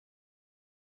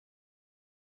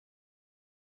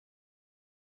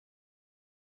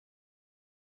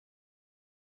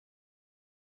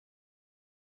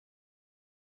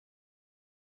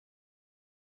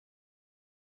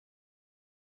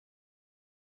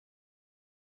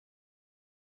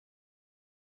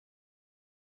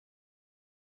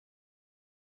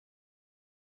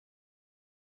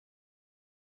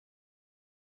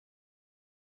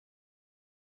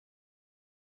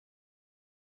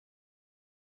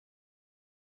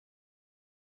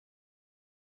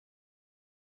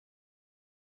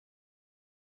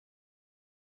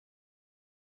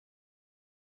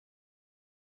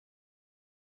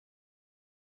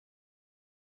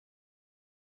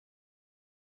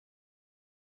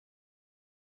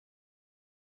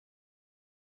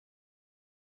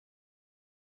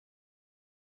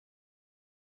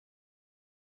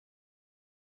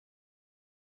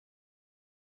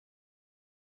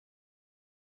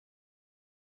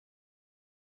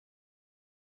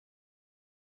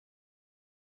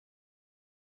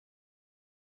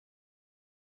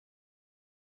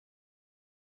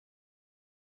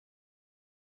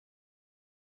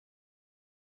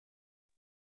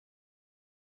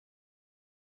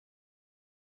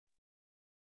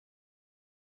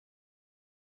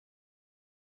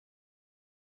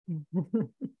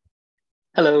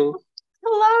Hello.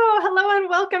 Hello, and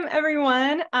welcome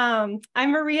everyone. I'm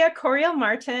Maria Coriel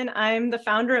Martin. I'm the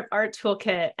founder of Art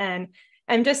Toolkit, and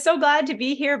I'm just so glad to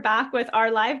be here back with our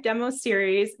live demo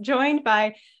series, joined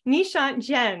by Nishant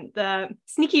Jain, the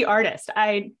sneaky artist.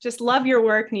 I just love your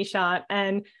work, Nishant,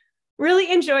 and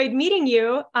really enjoyed meeting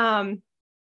you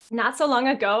not so long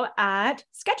ago at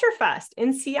Sketcherfest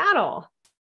in Seattle.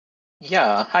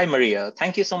 Yeah. Hi, Maria.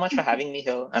 Thank you so much for having me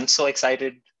here. I'm so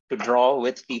excited to draw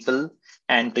with people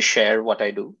and to share what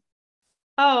I do.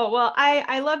 Oh, well,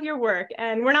 I love your work,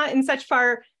 and we're not in such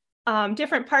far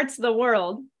different parts of the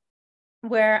world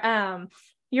where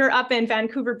you're up in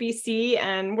Vancouver, BC,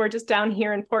 and we're just down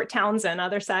here in Port Townsend,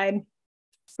 other side,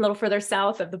 a little further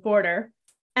south of the border.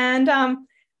 And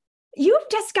you've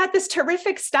just got this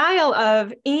terrific style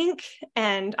of ink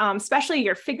and especially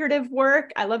your figurative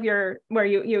work. I love where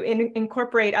you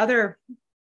incorporate other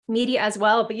media as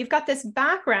well, but you've got this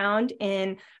background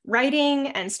in writing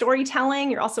and storytelling.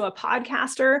 You're also a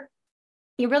podcaster.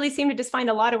 You really seem to just find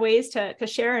a lot of ways to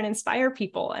share and inspire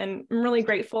people. And I'm really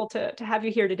grateful to have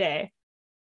you here today.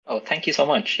 Oh, thank you so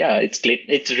much. Yeah, it's great.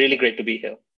 It's really great to be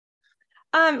here.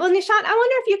 Well, Nishant, I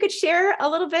wonder if you could share a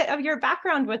little bit of your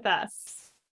background with us.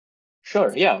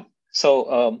 Sure. Yeah.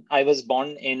 So I was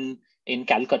born in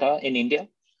Calcutta in India,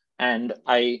 and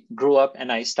I grew up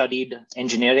and I studied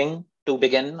engineering to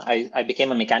begin. I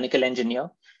became a mechanical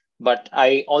engineer, but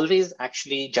I always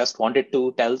actually just wanted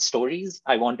to tell stories.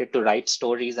 I wanted to write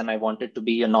stories and I wanted to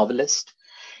be a novelist.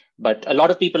 But a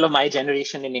lot of people of my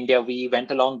generation in India, we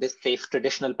went along this safe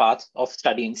traditional path of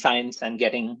studying science and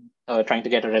trying to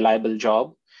get a reliable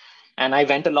job. And I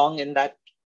went along in that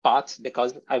path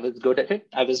because I was good at it.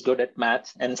 I was good at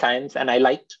math and science, and I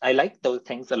liked those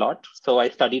things a lot. So I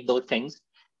studied those things.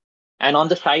 And on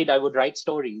the side, I would write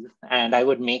stories and I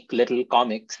would make little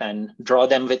comics and draw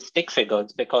them with stick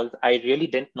figures because I really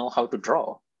didn't know how to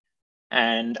draw.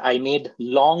 And I made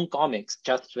long comics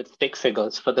just with stick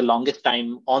figures for the longest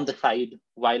time on the side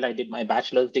while I did my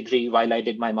bachelor's degree, while I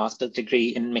did my master's degree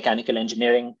in mechanical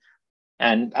engineering.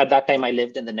 And at that time, I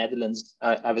lived in the Netherlands.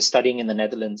 I was studying in the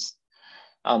Netherlands.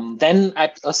 Then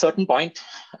at a certain point,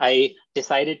 I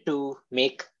decided to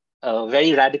make a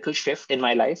very radical shift in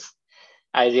my life.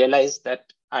 I realized that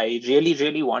I really,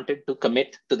 really wanted to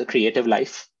commit to the creative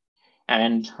life.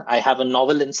 And I have a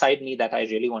novel inside me that I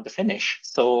really want to finish.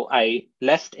 So I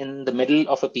left in the middle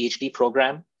of a PhD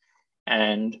program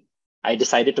and I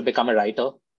decided to become a writer.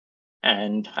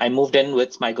 And I moved in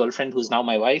with my girlfriend, who's now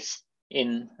my wife.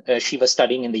 She was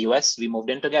studying in the US. We moved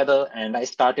in together and I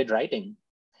started writing.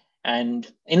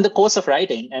 And in the course of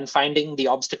writing and finding the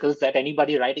obstacles that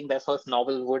anybody writing their first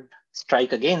novel would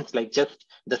strike against, like just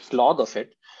the slog of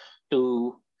it,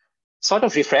 to sort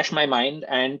of refresh my mind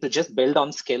and to just build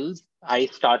on skills, I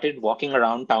started walking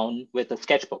around town with a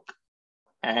sketchbook.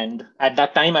 And at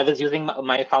that time, I was using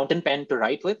my fountain pen to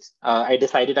write with. I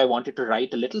decided I wanted to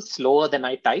write a little slower than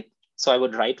I type. So I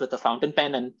would write with a fountain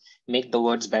pen and make the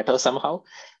words better somehow.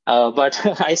 But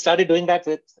I started doing that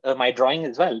with my drawing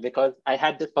as well, because I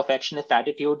had this perfectionist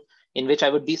attitude in which I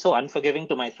would be so unforgiving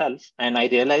to myself. And I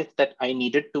realized that I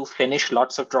needed to finish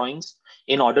lots of drawings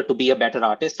in order to be a better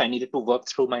artist. I needed to work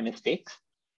through my mistakes.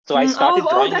 So I started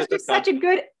drawing That's with a just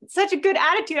such a good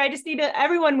attitude. I just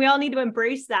we all need to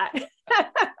embrace that,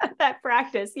 that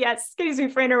practice. Yes, excuse me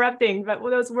for interrupting, but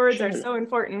those words are Sure. so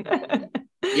important.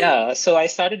 Yeah, so I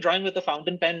started drawing with a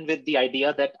fountain pen with the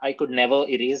idea that I could never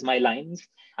erase my lines.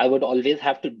 I would always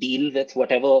have to deal with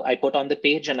whatever I put on the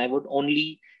page, and I would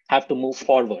only have to move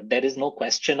forward. There is no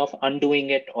question of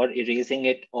undoing it or erasing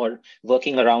it or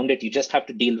working around it. You just have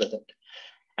to deal with it.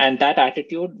 And that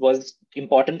attitude was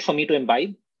important for me to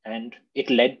imbibe. And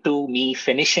it led to me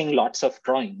finishing lots of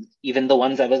drawings, even the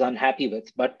ones I was unhappy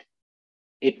with. But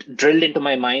it drilled into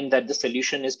my mind that the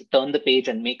solution is to turn the page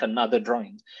and make another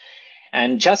drawing.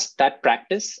 And just that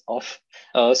practice of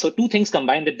so two things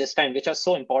combined at this time which are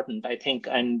so important, I think,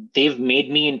 and they've made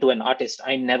me into an artist.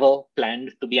 I never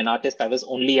planned to be an artist. I was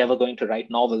only ever going to write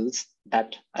novels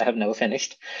that I have never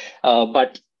finished,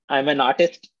 but I'm an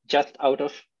artist just out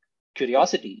of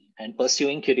curiosity and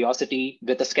pursuing curiosity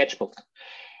with a sketchbook.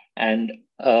 And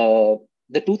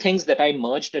the two things that I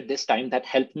merged at this time that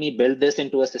helped me build this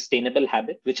into a sustainable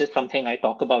habit, which is something I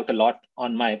talk about a lot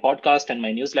on my podcast and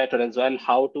my newsletter as well,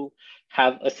 how to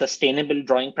have a sustainable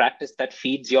drawing practice that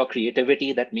feeds your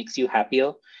creativity, that makes you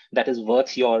happier, that is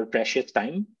worth your precious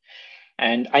time.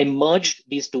 And I merged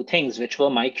these two things, which were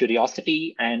my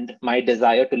curiosity and my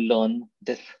desire to learn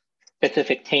this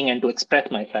specific thing and to express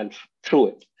myself through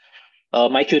it.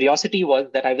 My curiosity was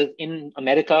that I was in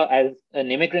America as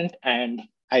an immigrant, and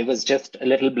I was just a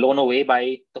little blown away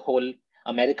by the whole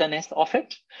Americanness of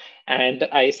it. And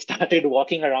I started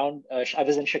walking around. I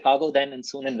was in Chicago then and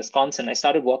soon in Wisconsin. I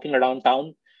started walking around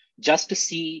town just to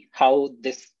see how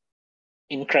this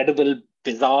incredible,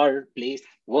 bizarre place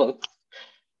works.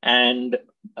 And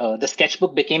the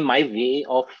sketchbook became my way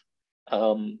of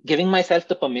giving myself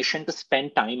the permission to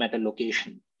spend time at a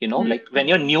location. Like when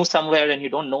you're new somewhere and you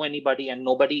don't know anybody and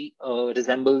nobody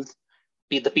resembles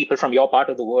the people from your part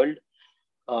of the world,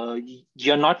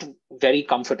 you're not very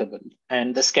comfortable.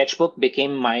 And the sketchbook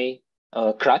became my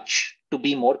crutch to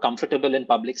be more comfortable in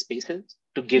public spaces,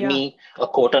 to give Yeah. me a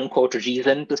quote unquote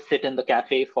reason to sit in the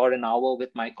cafe for an hour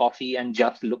with my coffee and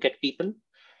just look at people.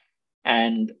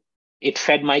 And it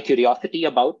fed my curiosity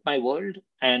about my world,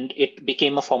 and it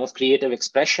became a form of creative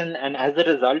expression. And as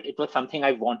a result, it was something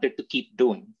I wanted to keep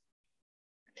doing.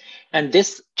 And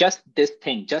just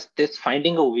this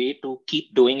finding a way to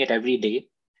keep doing it every day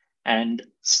and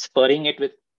spurring it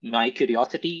with my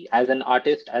curiosity as an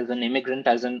artist, as an immigrant,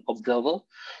 as an observer,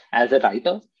 as a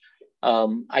writer.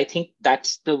 I think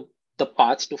that's the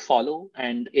path to follow,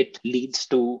 and it leads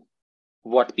to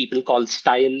what people call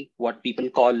style, what people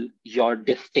call your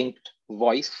distinct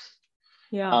voice.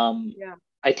 Yeah. Um,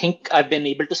 I think I've been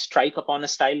able to strike upon a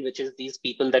style, which is these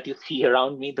people that you see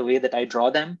around me, the way that I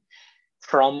draw them,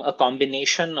 from a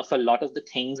combination of a lot of the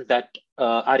things that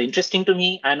are interesting to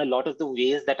me and a lot of the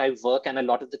ways that I work and a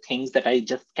lot of the things that I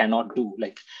just cannot do.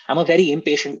 Like, I'm a very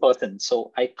impatient person,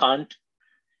 so I can't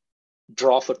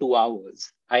draw for 2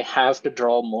 hours. I have to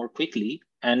draw more quickly.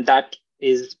 And that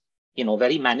is,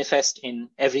 very manifest in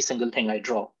every single thing I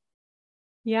draw.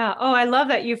 Yeah. Oh, I love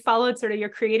that you followed sort of your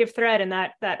creative thread, and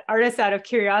that artist out of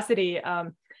curiosity,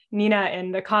 Nina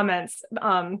in the comments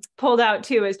pulled out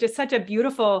too, is just such a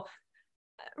beautiful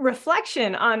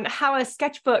reflection on how a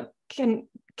sketchbook can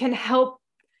help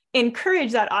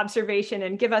encourage that observation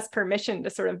and give us permission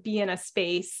to sort of be in a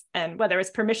space, and whether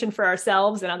it's permission for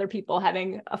ourselves and other people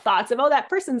having thoughts of, oh, that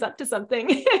person's up to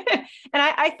something. And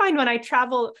I find when I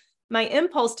travel, my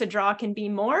impulse to draw can be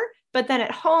more, but then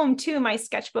at home too, my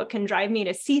sketchbook can drive me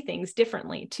to see things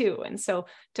differently too. And so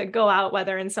to go out,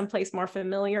 whether in some place more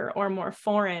familiar or more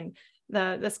foreign,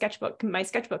 my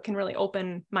sketchbook can really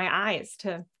open my eyes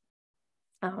to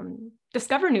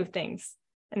discover new things.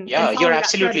 And You're following that thread of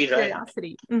absolutely right.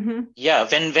 curiosity. Mm-hmm. Yeah,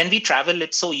 when we travel,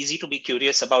 it's so easy to be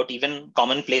curious about even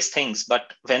commonplace things.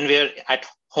 But when we're at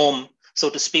home, so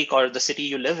to speak, or the city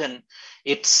you live in,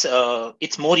 it's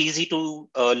more easy to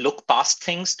look past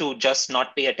things, to just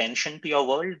not pay attention to your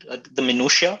world, the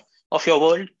minutia of your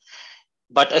world.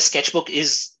 But a sketchbook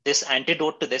is this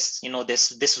antidote to this,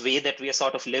 this way that we are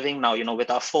sort of living now,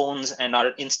 with our phones and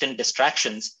our instant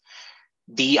distractions.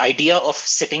 The idea of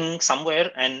sitting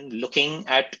somewhere and looking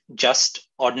at just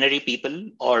ordinary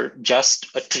people or just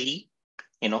a tree.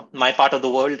 My part of the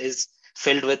world is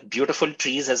filled with beautiful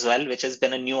trees as well, which has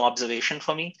been a new observation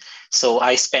for me. So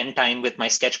I spend time with my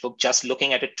sketchbook just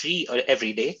looking at a tree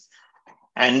every day.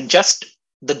 And just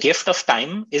the gift of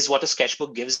time is what a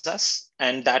sketchbook gives us.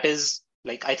 And that is,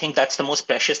 like, I think that's the most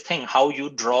precious thing, how you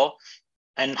draw.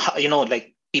 And how,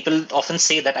 like, people often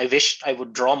say that I wish I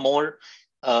would draw more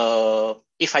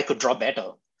if I could draw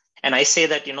better. And I say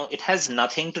that, it has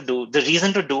nothing to do, the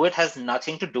reason to do it has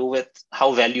nothing to do with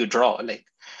how well you draw. Like,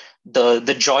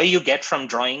 the joy you get from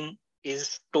drawing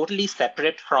is totally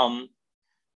separate from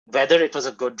whether it was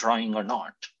a good drawing or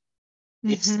not.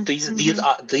 It's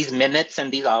these minutes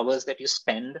and these hours that you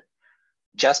spend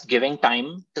just giving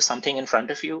time to something in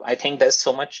front of you. I think there's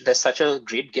such a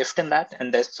great gift in that,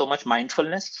 and there's so much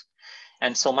mindfulness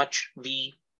and so much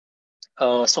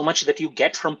that you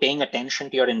get from paying attention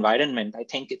to your environment. I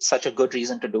think it's such a good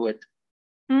reason to do it.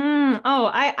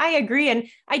 I agree. And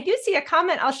I do see a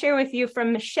comment I'll share with you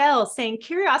from Michelle saying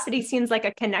curiosity seems like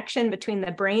a connection between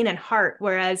the brain and heart,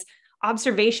 whereas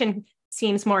observation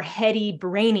seems more heady,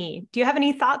 brainy. Do you have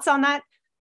any thoughts on that?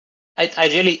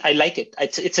 I like it.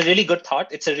 It's a really good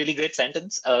thought. It's a really great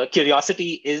sentence.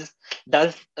 Curiosity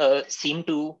does seem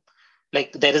to,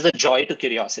 like, there is a joy to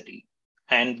curiosity.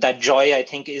 And that joy, I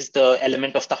think, is the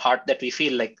element of the heart that we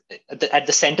feel like at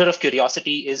the center of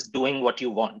curiosity is doing what you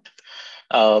want.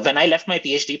 When I left my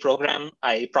PhD program,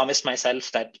 I promised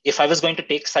myself that if I was going to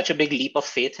take such a big leap of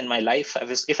faith in my life,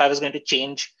 if I was going to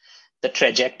change the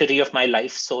trajectory of my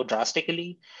life so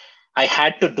drastically, I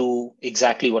had to do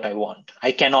exactly what I want.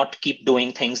 I cannot keep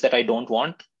doing things that I don't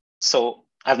want. So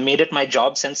I've made it my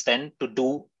job since then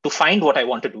to find what I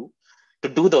want to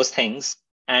do those things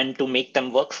and to make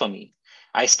them work for me.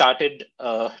 I started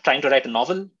trying to write a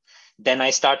novel. Then I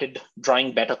started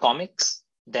drawing better comics.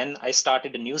 Then I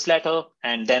started a newsletter,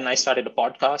 and then I started a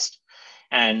podcast.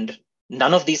 And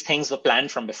none of these things were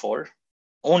planned from before.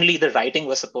 only the writing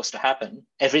was supposed to happen.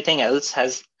 Everything else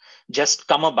has just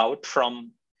come about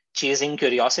from chasing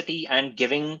curiosity and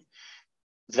giving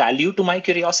value to my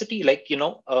curiosity, like,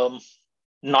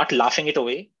 not laughing it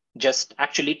away, just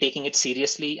actually taking it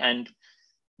seriously and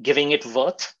giving it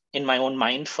worth in my own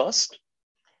mind first.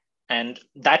 And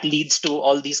that leads to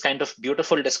all these kind of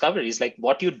beautiful discoveries. Like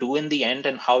what you do in the end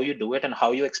and how you do it and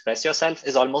how you express yourself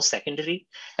is almost secondary,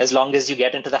 as long as you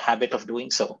get into the habit of doing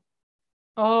so.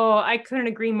 Oh, I couldn't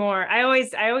agree more. I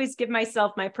always give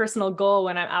myself my personal goal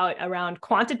when I'm out around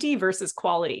quantity versus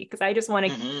quality, because I just want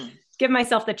to give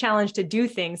myself the challenge to do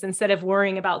things instead of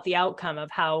worrying about the outcome of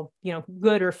how,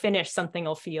 good or finished something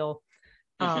will feel.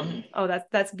 Oh,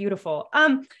 that's beautiful.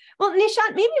 Well,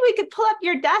 Nishant, maybe we could pull up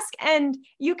your desk and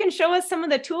you can show us some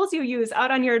of the tools you use out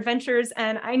on your adventures.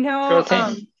 And I know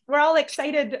we're all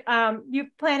excited. You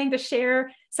planning to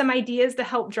share some ideas to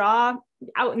help draw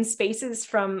out in spaces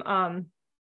from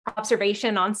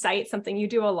observation on site, something you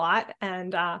do a lot.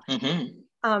 And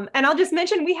I'll just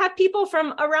mention, we have people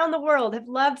from around the world. Have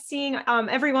loved seeing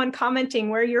everyone commenting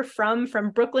where you're from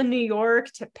Brooklyn, New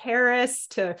York, to Paris,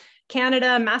 to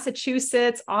Canada,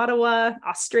 Massachusetts, Ottawa,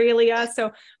 Australia.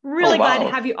 So really glad to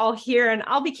have you all here. And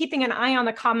I'll be keeping an eye on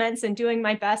the comments and doing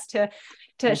my best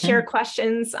to share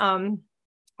questions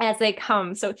as they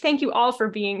come. So thank you all for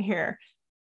being here.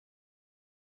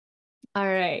 All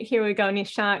right, here we go.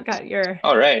 Nishant, got your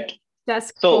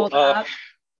desk pulled up.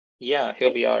 Yeah,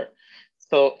 here we are.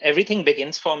 So everything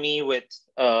begins for me with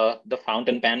the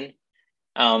fountain pen.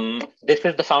 This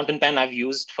is the fountain pen I've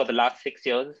used for the last 6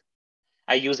 years.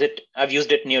 I've used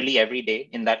it nearly every day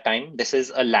in that time. This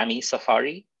is a Lamy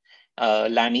Safari.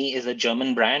 Lamy is a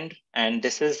German brand, and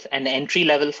this is an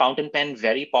entry-level fountain pen,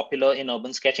 very popular in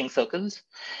urban sketching circles.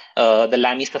 The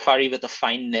Lamy Safari with a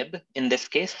fine nib in this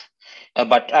case.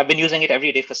 But I've been using it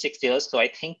every day for 6 years, so I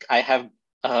think I have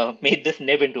made this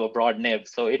nib into a broad nib.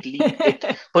 So it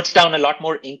puts down a lot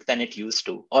more ink than it used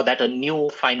to, or that a new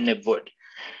fine nib would.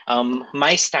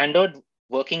 My standard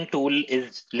working tool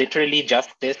is literally just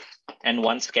this and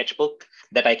one sketchbook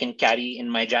that I can carry in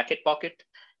my jacket pocket,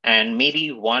 and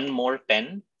maybe one more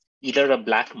pen, either a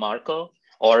black marker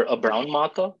or a brown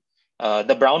marker.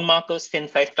 The brown markers,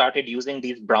 since I started using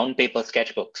these brown paper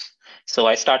sketchbooks. So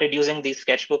I started using these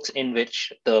sketchbooks in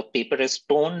which the paper is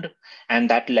toned, and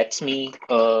that lets me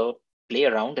play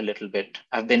around a little bit.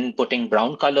 I've been putting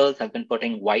brown colors, I've been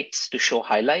putting whites to show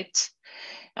highlights.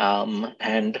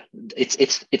 And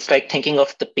it's like thinking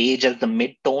of the page as the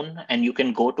mid-tone, and you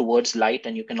can go towards light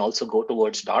and you can also go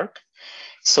towards dark.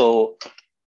 So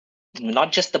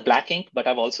not just the black ink, but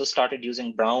I've also started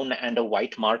using brown and a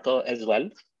white marker as well.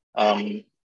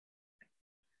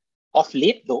 Of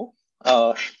late though,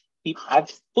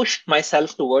 I've pushed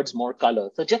myself towards more color.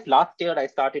 So just last year, I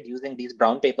started using these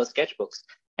brown paper sketchbooks.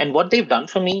 And what they've done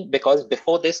for me, because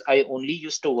before this, I only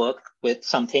used to work with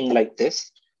something like this,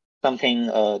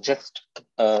 something just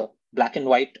black and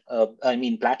white,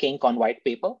 black ink on white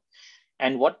paper,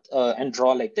 and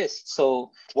draw like this.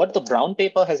 So what the brown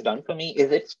paper has done for me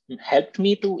is it's helped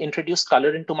me to introduce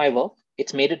color into my work.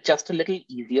 It's made it just a little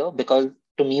easier because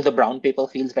to me, the brown paper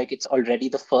feels like it's already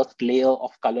the first layer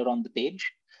of color on the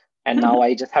page. And now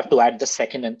I just have to add the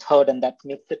second and third, and that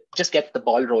makes it just gets the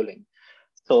ball rolling.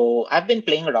 So I've been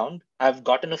playing around. I've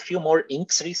gotten a few more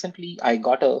inks recently. I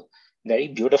got a very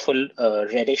beautiful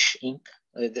reddish ink.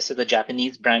 This is a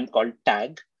Japanese brand called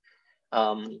Tag.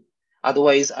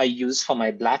 Otherwise, I use for my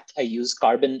black, I use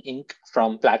carbon ink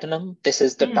from Platinum. This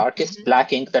is the darkest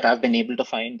black ink that I've been able to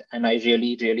find, and I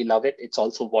really, really love it. It's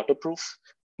also waterproof.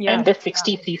 Yeah, and this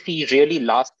 60cc really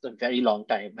lasts a very long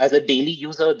time. As a daily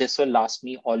user, this will last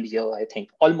me all year, I think,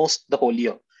 almost the whole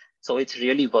year. So it's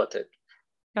really worth it.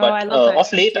 Oh, but I love that.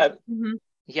 Of late,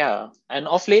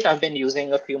 of late, I've been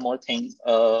using a few more things.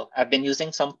 I've been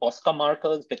using some Posca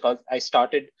markers because I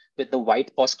started with the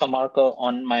white Posca marker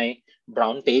on my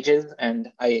brown pages,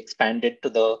 and I expanded to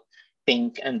the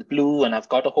pink and blue, and I've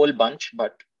got a whole bunch.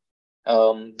 But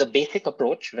the basic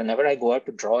approach whenever I go out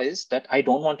to draw is that I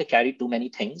don't want to carry too many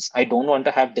things. I don't want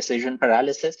to have decision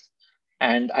paralysis,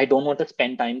 and I don't want to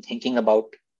spend time thinking about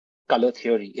color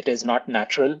theory. It is not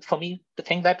natural for me to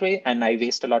think that way, and I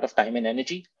waste a lot of time and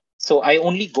energy. So I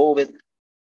only go with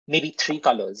maybe 3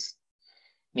 colors,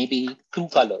 maybe 2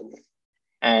 colors,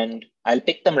 and I'll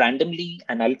pick them randomly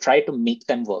and I'll try to make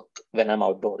them work when I'm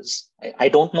outdoors. I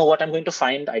don't know what I'm going to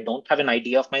find. I don't have an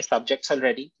idea of my subjects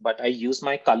already, but I use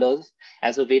my colors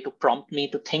as a way to prompt me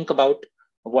to think about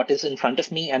what is in front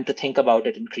of me and to think about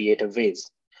it in creative ways.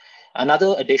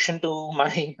 Another addition to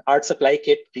my art supply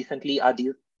kit recently are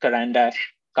these Caran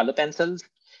d'Ache color pencils.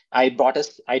 I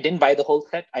didn't buy the whole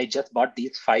set. I just bought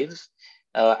these 5.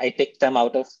 I picked them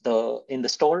out of in the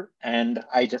store, and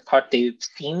I just thought they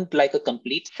seemed like a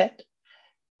complete set,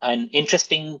 an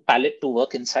interesting palette to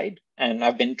work inside. And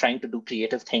I've been trying to do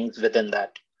creative things within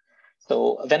that.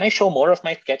 So when I show more of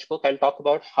my sketchbook, I'll talk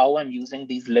about how I'm using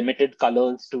these limited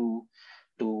colors to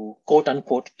quote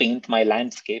unquote paint my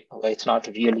landscape. It's not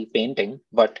really painting,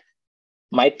 but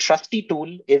my trusty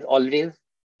tool is always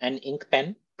an ink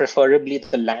pen, preferably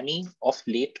the Lamy, of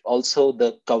late also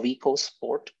the Kaweco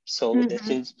Sport. So this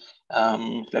Mm-hmm. is,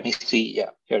 let me see, yeah,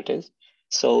 here it is.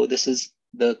 So this is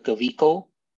the Kaweco,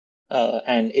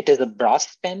 and it is a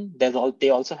brass pen. They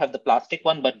also have the plastic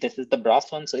one, but this is the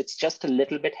brass one. So it's just a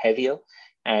little bit heavier.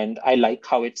 And I like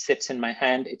how it sits in my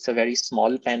hand. It's a very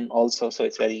small pen also, so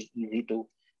it's very easy to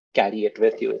carry it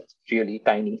with you. It's really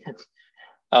tiny.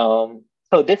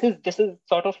 So this is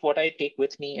sort of what I take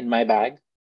with me in my bag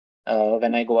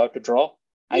when I go out to draw.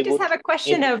 We I just have would a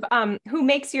question in of who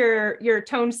makes your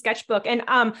toned sketchbook, and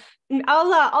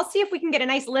I'll see if we can get a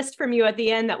nice list from you at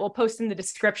the end that we'll post in the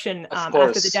description Of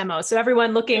after the course, demo. So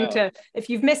everyone looking yeah, to, if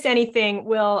you've missed anything,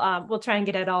 we'll try and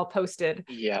get it all posted.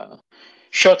 yeah.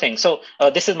 Sure thing. So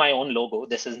this is my own logo.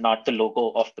 This is not the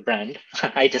logo of the brand.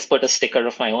 I just put a sticker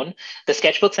of my own. The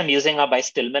sketchbooks I'm using are by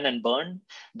Stillman and Byrne.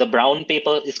 The brown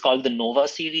paper is called the Nova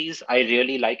series. I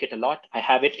really like it a lot. I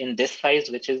have it in this size,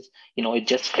 which is, it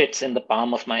just fits in the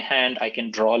palm of my hand. I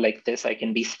can draw like this. I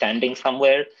can be standing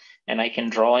somewhere and I can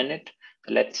draw in it.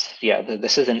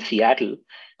 This is in Seattle,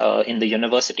 in the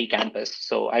university campus.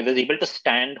 So I was able to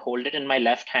stand, hold it in my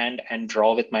left hand and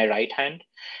draw with my right hand.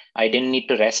 I didn't need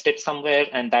to rest it somewhere,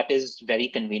 and that is very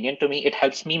convenient to me. It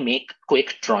helps me make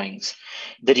quick drawings.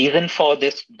 The reason for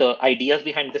this, the ideas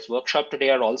behind this workshop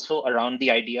today are also around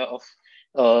the idea of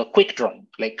quick drawing,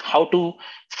 like how to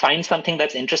find something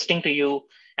that's interesting to you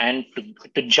and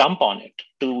to jump on it,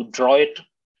 to draw it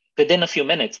within a few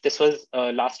minutes. This was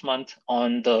last month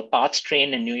on the PATH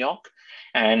train in New York,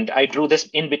 and I drew this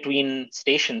in between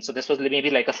stations. So this was maybe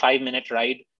like a 5-minute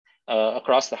ride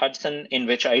across the Hudson in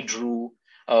which I drew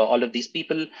all of these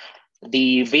people.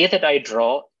 The way that I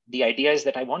draw, the idea is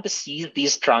that I want to seize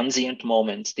these transient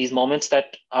moments, these moments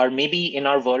that are maybe in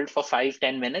our world for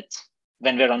 5-10 minutes,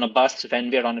 when we're on a bus,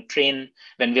 when we're on a train,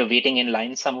 when we're waiting in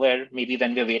line somewhere, maybe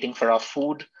when we're waiting for our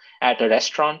food at a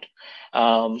restaurant,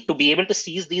 to be able to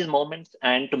seize these moments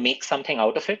and to make something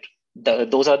out of it.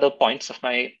 Those are the points of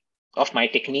my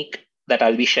technique that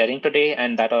I'll be sharing today,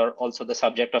 and that are also the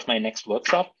subject of my next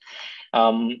workshop.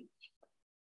 Um,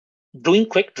 Doing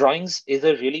quick drawings is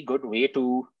a really good way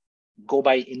to go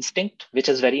by instinct, which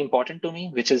is very important to me,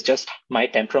 which is just my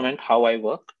temperament, how I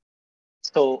work.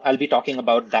 So I'll be talking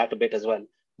about that a bit as well.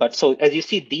 But so as you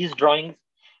see, these drawings,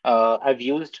 I've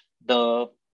used the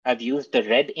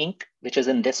red ink, which is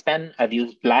in this pen. I've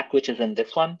used black, which is in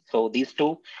this one. So these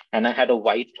two, and I had a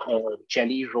white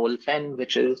jelly roll pen,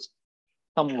 which is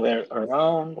somewhere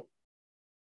around.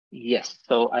 Yes,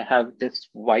 so I have this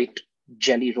white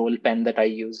jelly roll pen that I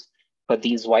use for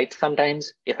these whites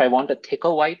sometimes. If I want a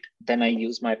thicker white, then I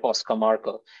use my Posca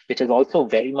marker, which is also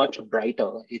very much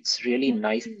brighter. It's really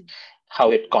nice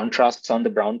how it contrasts on the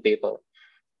brown paper.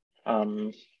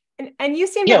 Um, And you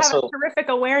seem to yeah, have so a terrific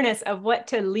awareness of what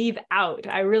to leave out.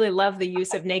 I really love the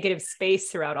use of negative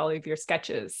space throughout all of your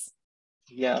sketches.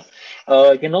 yeah,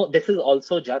 this is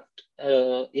also just,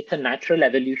 it's a natural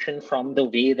evolution from the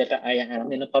way that I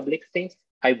am in a public space.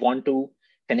 I want to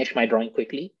finish my drawing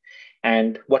quickly.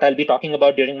 And what I'll be talking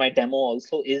about during my demo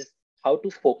also is how to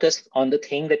focus on the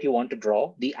thing that you want to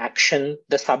draw, the action,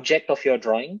 the subject of your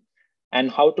drawing,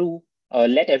 and how to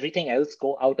let everything else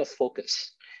go out of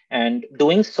focus. And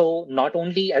doing so not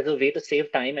only as a way to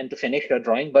save time and to finish your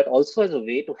drawing, but also as a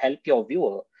way to help your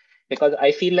viewer, because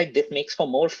I feel like this makes for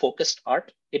more focused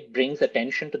art. It brings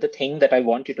attention to the thing that I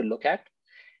want you to look at.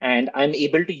 And I'm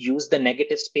able to use the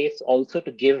negative space also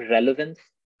to give relevance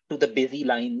to the busy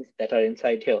lines that are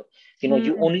inside here. You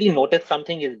Mm. only notice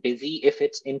something is busy if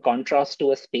it's in contrast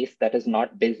to a space that is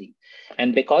not busy.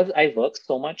 And because I work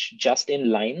so much just in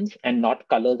lines and not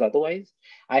colors otherwise,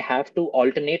 I have to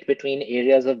alternate between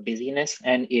areas of busyness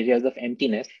and areas of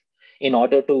emptiness in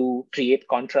order to create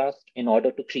contrast, in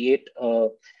order to create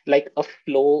like a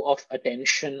flow of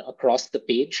attention across the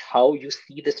page. How you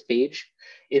see this page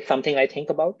is something I think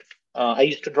about. I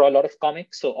used to draw a lot of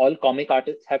comics, so all comic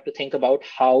artists have to think about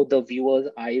how the viewer's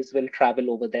eyes will travel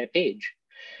over their page.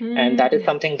 And that is Mm.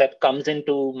 something that comes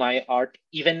into my art,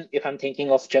 even if I'm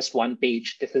thinking of just one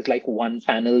page. This is like one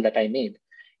panel that I made.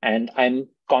 And I'm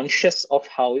conscious of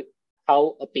how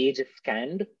a page is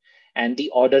scanned and the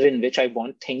order in which I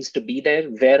want things to be there,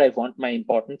 where I want my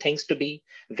important things to be,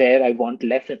 where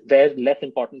less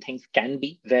important things can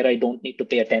be, where I don't need to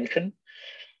pay attention.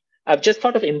 I've just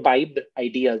sort of imbibed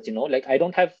ideas, like I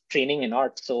don't have training in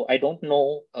art, so I don't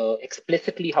know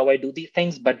explicitly how I do these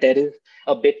things, but there is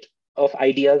a bit of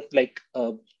ideas like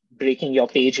breaking your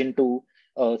page into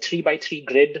a 3 by 3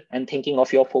 grid and thinking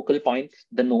of your focal points,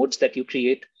 the nodes that you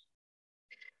create.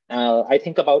 I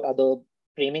think about other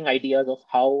framing ideas of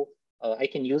how I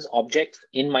can use objects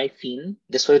in my scene.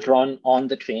 This was drawn on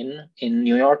the train in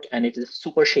New York, and it is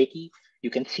super shaky. You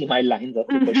can see my lines are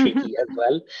super shaky as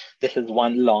well. This is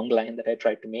one long line that I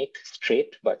tried to make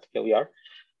straight, but here we are.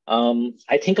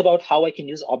 I think about how I can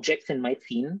use objects in my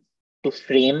scene to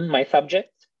frame my subject.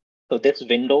 So this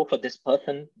window for this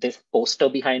person, this poster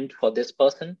behind for this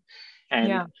person, and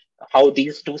Yeah. how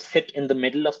these two sit in the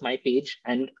middle of my page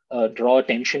and draw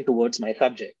attention towards my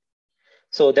subject.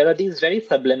 So there are these very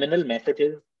subliminal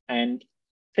messages and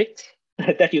tricks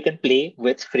that you can play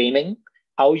with framing,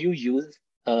 how you use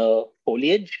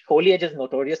foliage. Foliage is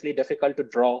notoriously difficult to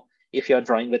draw if you're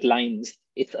drawing with lines.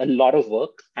 It's a lot of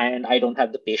work, and I don't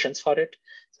have the patience for it.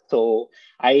 So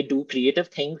I do creative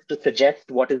things to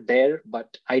suggest what is there,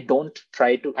 but I don't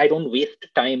waste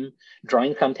time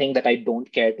drawing something that I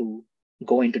don't care to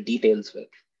go into details with.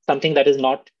 Something that is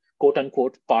not quote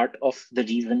unquote part of the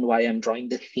reason why I'm drawing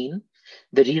this scene.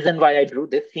 The reason why I drew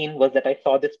this scene was that I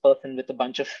saw this person with a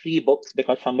bunch of free books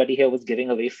because somebody here was giving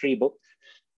away free books.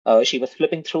 She was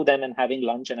flipping through them and having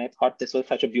lunch, and I thought this was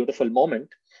such a beautiful moment.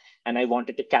 And I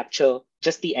wanted to capture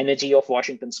just the energy of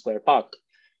Washington Square Park.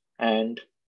 And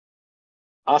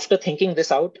after thinking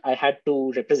this out, I had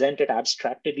to represent it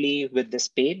abstractedly with this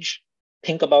page,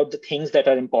 think about the things that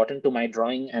are important to my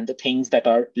drawing and the things that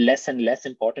are less and less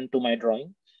important to my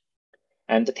drawing.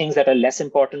 And the things that are less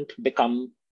important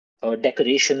become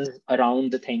decorations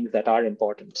around the things that are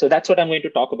important. So that's what I'm going to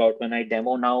talk about when I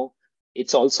demo now.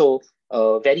 It's also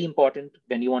very important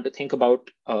when you want to think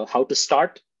about how to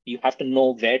start. You have to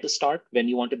know where to start when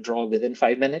you want to draw within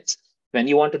 5 minutes. When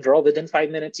you want to draw within 5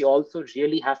 minutes, you also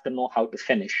really have to know how to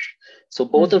finish. So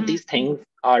both of these things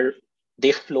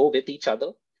they flow with each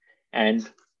other. And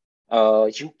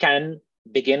you can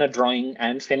begin a drawing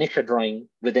and finish a drawing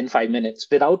within 5 minutes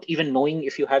without even knowing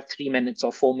if you have 3 minutes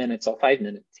or 4 minutes or 5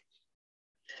 minutes.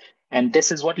 And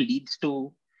this is what leads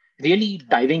to really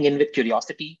diving in with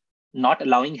curiosity, not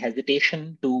allowing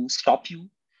hesitation to stop you,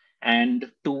 and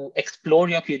to explore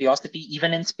your curiosity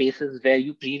even in spaces where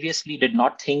you previously did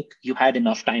not think you had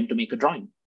enough time to make a drawing.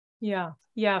 Yeah.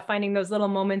 Yeah. Finding those little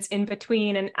moments in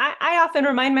between. And I often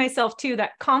remind myself too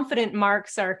that confident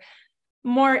marks are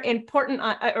more important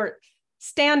or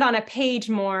stand on a page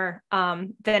more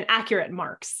than accurate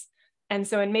marks. And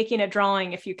so in making a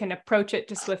drawing, if you can approach it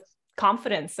just with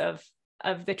confidence of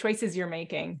the choices you're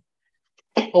making.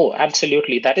 Oh,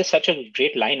 absolutely. That is such a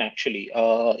great line, actually.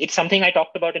 It's something I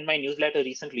talked about in my newsletter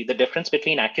recently, the difference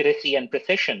between accuracy and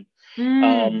precision.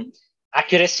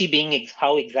 Accuracy being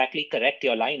how exactly correct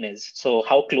your line is. So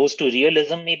how close to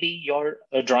realism maybe your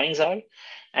drawings are.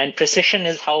 And precision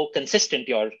is how consistent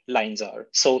your lines are.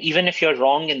 So even if you're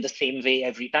wrong in the same way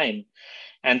every time,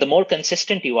 and the more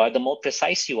consistent you are, the more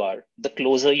precise you are, the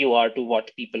closer you are to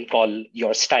what people call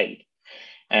your style.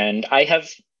 And I have,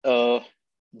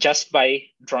 just by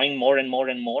drawing more and more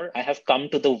and more, I have come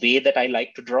to the way that I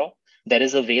like to draw. There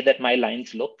is a way that my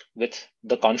lines look with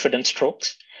the confident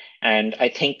strokes. And I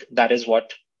think that is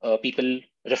what people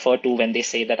refer to when they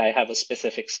say that I have a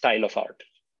specific style of art.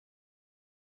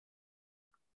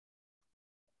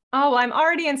 Oh, I'm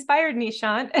already inspired,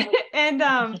 Nishant.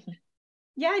 And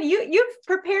yeah, you've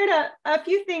prepared a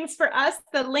few things for us.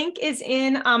 The link is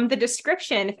in the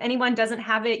description. If anyone doesn't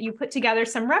have it, you put together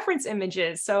some reference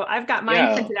images. So I've got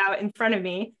mine printed out in front of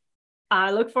me.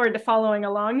 I look forward to following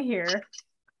along here.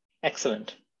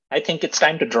 Excellent. I think it's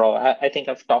time to draw. I think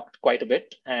I've talked quite a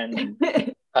bit, and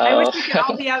I wish we could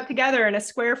all be out together in a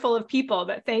square full of people,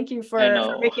 but thank you for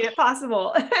making it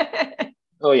possible.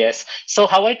 Oh, yes. So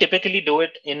how I typically do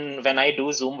it when I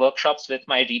do Zoom workshops with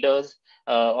my readers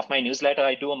of my newsletter,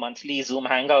 I do a monthly Zoom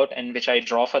hangout in which I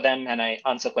draw for them and I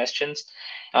answer questions.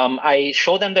 I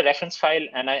show them the reference file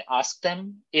and I ask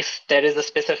them if there is a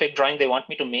specific drawing they want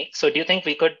me to make. So do you think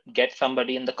we could get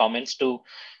somebody in the comments to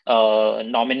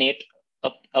nominate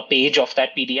a page of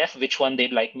that PDF, which one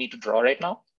they'd like me to draw right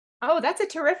now? Oh, that's a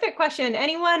terrific question.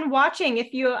 Anyone watching,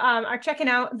 if you are checking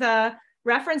out the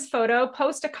reference photo,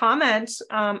 post a comment.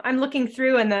 I'm looking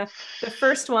through, and the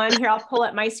first one here, I'll pull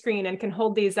up my screen and can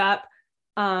hold these up.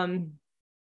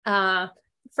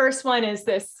 First one is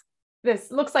this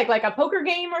looks like a poker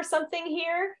game or something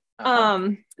here.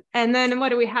 And then what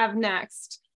do we have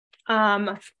next?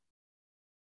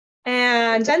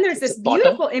 And then there's this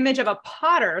beautiful image of a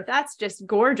potter. That's just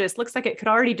gorgeous. Looks like it could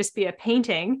already just be a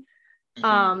painting.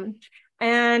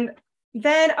 And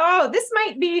then, oh, this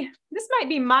might be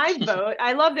my vote.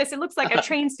 I love this. It looks like a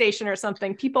train station or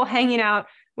something. People hanging out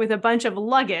with a bunch of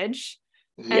luggage.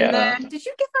 Yeah. And then, did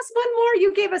you give us one more?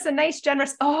 You gave us a nice,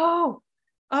 generous. Oh,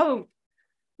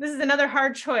 this is another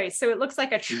hard choice. So it looks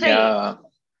like a train. Yeah.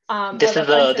 This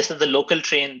is the local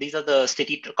train. These are the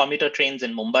city commuter trains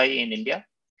in Mumbai in India.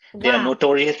 They are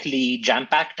notoriously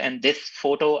jam-packed, and this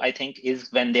photo, I think,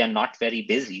 is when they are not very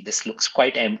busy. This looks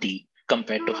quite empty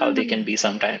compared to how they can be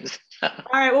sometimes. All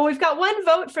right. Well, we've got one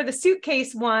vote for the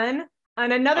suitcase one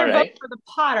and another vote for the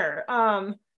Potter.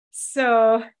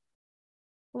 So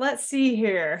let's see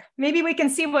here. Maybe we can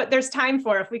see what there's time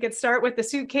for. If we could start with the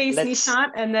suitcase,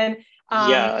 Nishant, and then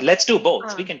yeah, let's do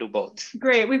both. We can do both.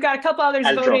 Great. We've got a couple others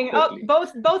voting. Oh,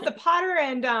 both the Potter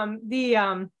and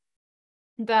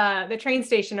the train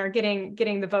station are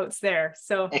getting the votes there.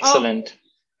 So excellent.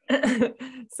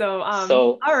 So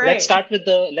all right. Let's start with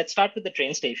the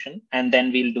train station, and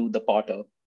then we'll do the Potter.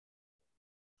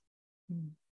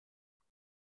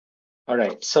 All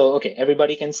right. So okay,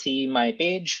 everybody can see my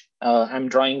page. I'm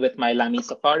drawing with my Lamy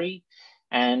Safari,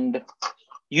 and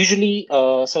usually,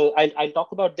 so I'll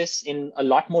talk about this in a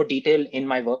lot more detail in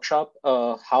my workshop.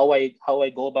 How I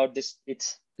go about this.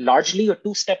 It's largely a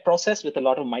two-step process with a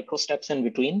lot of micro steps in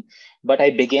between, but I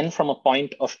begin from a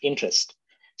point of interest.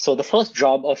 So the first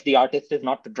job of the artist is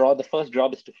not to draw. The first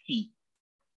job is to see.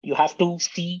 You have to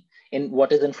see in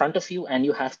what is in front of you, and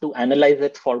you have to analyze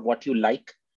it for what you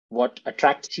like, what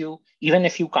attracts you. Even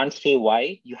if you can't say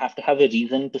why, you have to have a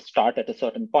reason to start at a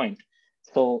certain point.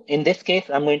 So in this case,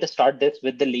 I'm going to start this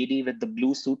with the lady with the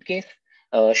blue suitcase.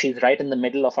 She's right in the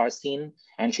middle of our scene,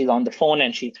 and she's on the phone,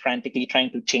 and she's frantically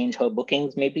trying to change her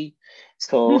bookings, maybe.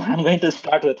 So I'm going to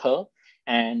start with her,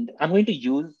 and I'm going to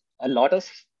use a lot of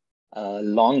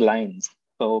long lines.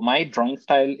 So my drawing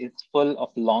style is full of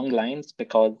long lines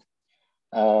because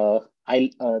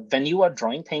when you are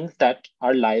drawing things that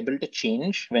are liable to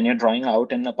change, when you're drawing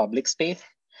out in a public space,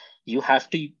 you have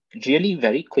to really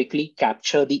very quickly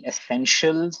capture the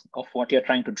essentials of what you're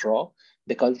trying to draw,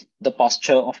 because the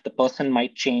posture of the person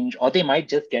might change, or they might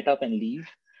just get up and leave,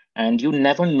 and you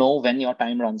never know when your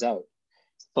time runs out.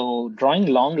 So drawing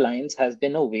long lines has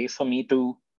been a way for me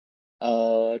to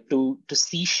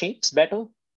see shapes better,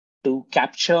 to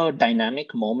capture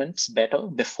dynamic moments better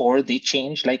before they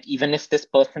change. Like even if this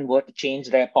person were to change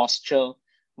their posture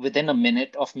within a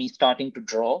minute of me starting to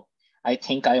draw, I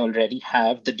think I already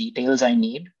have the details I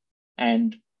need.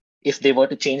 And if they were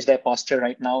to change their posture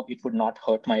right now, it would not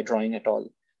hurt my drawing at all.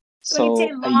 So when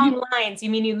you say long lines, you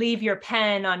mean you leave your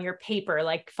pen on your paper,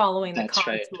 like following the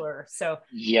contour. Right. So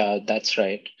yeah, that's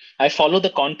right. I follow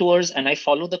the contours, and I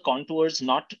follow the contours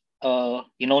not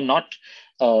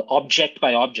object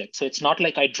by object. So it's not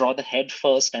like I draw the head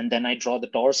first and then I draw the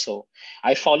torso.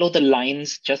 I follow the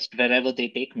lines just wherever they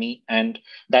take me. And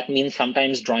that means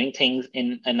sometimes drawing things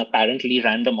in an apparently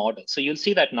random order. So you'll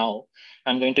see that now.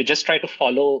 I'm going to just try to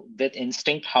follow with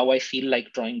instinct how I feel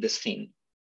like drawing this scene.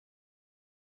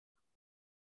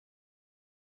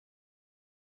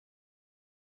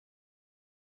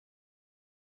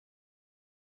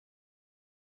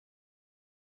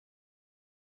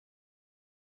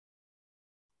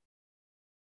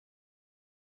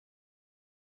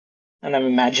 And I'm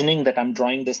imagining that I'm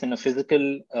drawing this in a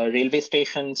physical railway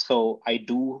station. So I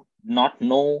do not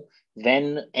know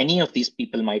when any of these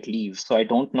people might leave. So I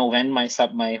don't know when my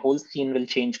whole scene will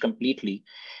change completely.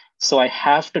 So I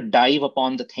have to dive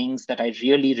upon the things that I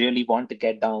really, really want to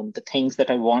get down, the things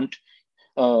that I want,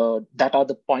 that are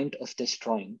the point of this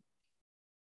drawing.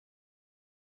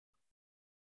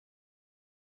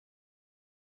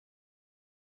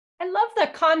 I love the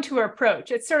contour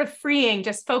approach. It's sort of freeing,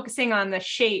 just focusing on the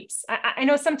shapes. I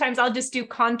know sometimes I'll just do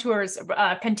contours,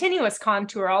 continuous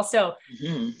contour also,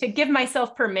 to give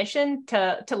myself permission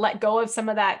to let go of some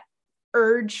of that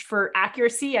urge for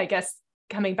accuracy. I guess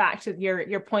coming back to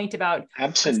your point about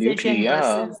absolutely,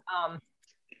 versus,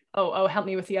 help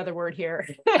me with the other word here.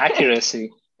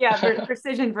 Accuracy. Yeah,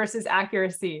 precision versus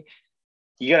accuracy.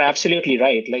 You're absolutely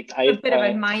right. Like a bit of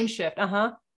a mind shift.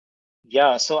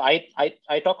 Yeah, so I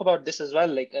talk about this as well,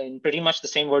 like in pretty much the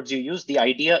same words you use. The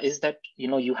idea is that,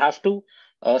 you have to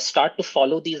start to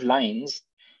follow these lines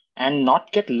and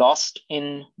not get lost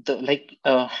in the,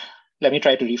 let me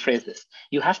try to rephrase this.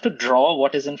 You have to draw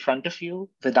what is in front of you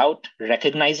without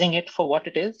recognizing it for what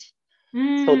it is.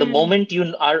 So the moment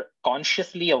you are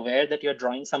consciously aware that you're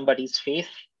drawing somebody's face,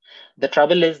 the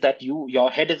trouble is that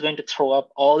your head is going to throw up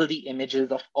all the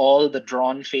images of all the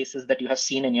drawn faces that you have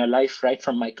seen in your life, right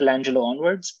from Michelangelo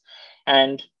onwards.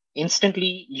 And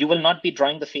instantly, you will not be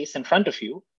drawing the face in front of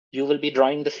you. You will be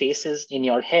drawing the faces in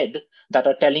your head that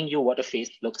are telling you what a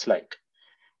face looks like.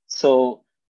 So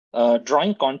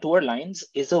drawing contour lines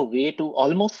is a way to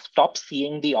almost stop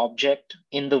seeing the object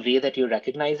in the way that you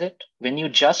recognize it. When you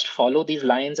just follow these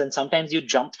lines, and sometimes you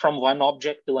jump from one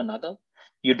object to another,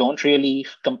 you don't really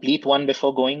complete one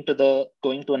before going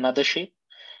to another shape.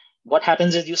 What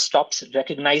happens is you stop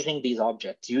recognizing these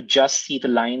objects. You just see the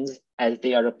lines as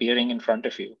they are appearing in front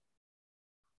of you,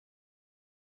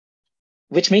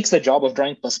 which makes the job of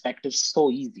drawing perspective so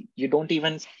easy. You don't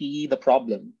even see the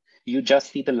problem. You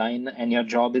just see the line, and your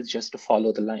job is just to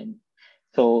follow the line.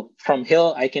 So from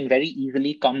here, I can very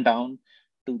easily come down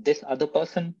to this other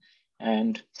person.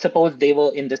 And suppose they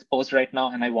were in this pose right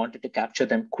now, and I wanted to capture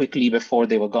them quickly before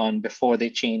they were gone, before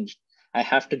they changed. I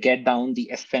have to get down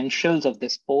the essentials of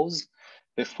this pose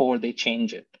before they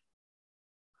change it.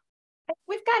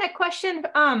 We've got a question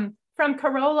from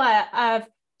Corolla of,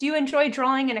 do you enjoy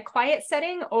drawing in a quiet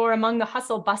setting or among the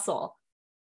hustle bustle?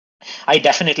 I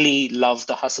definitely love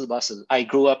the hustle bustle. I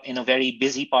grew up in a very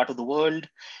busy part of the world.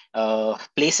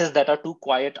 Places that are too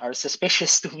quiet are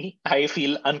suspicious to me. I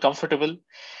feel uncomfortable.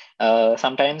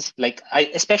 Sometimes, like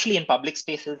especially in public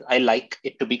spaces, I like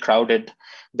it to be crowded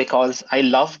because I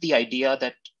love the idea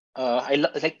that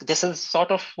like this is sort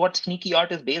of what sneaky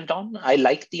art is based on. I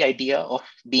like the idea of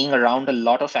being around a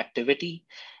lot of activity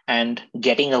and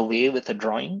getting away with a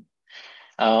drawing.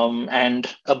 And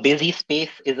a busy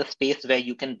space is a space where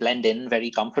you can blend in very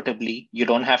comfortably. You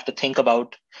don't have to think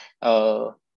about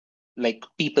uh, like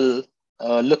people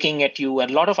looking at you.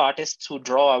 And a lot of artists who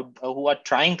draw out, who are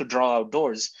trying to draw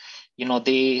outdoors,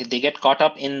 they get caught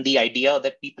up in the idea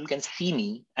that people can see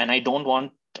me, and I don't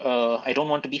want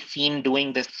to be seen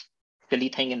doing this silly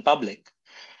thing in public.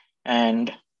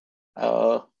 And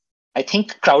uh, I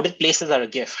think crowded places are a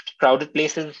gift. Crowded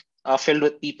places are filled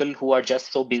with people who are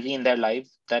just so busy in their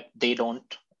lives that they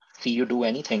don't see you do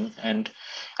anything. And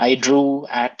I drew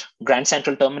at Grand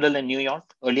Central Terminal in New York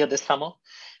earlier this summer,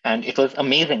 and it was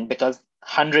amazing because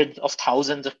hundreds of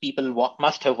thousands of people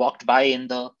must have walked by in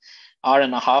the hour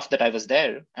and a half that I was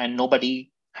there, and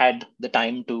nobody had the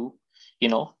time to,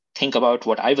 think about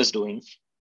what I was doing.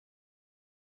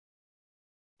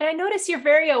 And I notice you're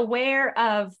very aware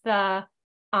of the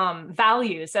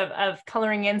values of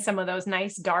coloring in some of those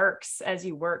nice darks as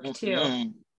you work too. Mm-hmm.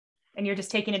 And you're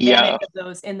just taking advantage of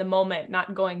those in the moment,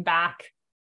 not going back.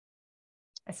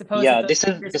 I suppose. Yeah, this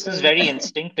is very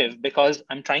instinctive because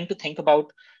I'm trying to think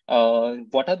about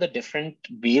what are the different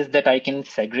ways that I can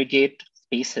segregate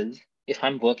spaces if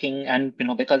I'm working, and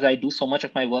because I do so much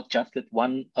of my work just with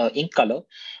one ink color.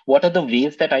 What are the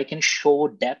ways that I can show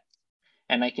depth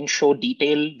and I can show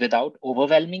detail without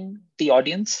overwhelming the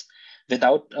audience,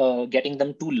 without getting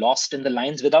them too lost in the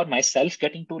lines, without myself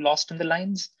getting too lost in the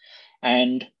lines?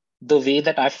 And the way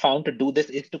that I've found to do this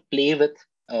is to play with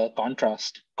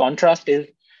contrast. Contrast is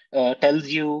tells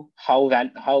you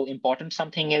how important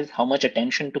something is, how much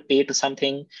attention to pay to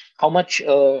something, how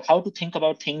to think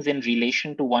about things in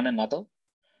relation to one another.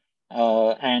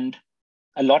 And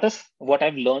a lot of what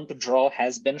I've learned to draw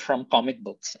has been from comic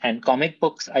books. And comic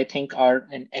books, I think, are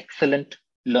an excellent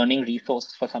learning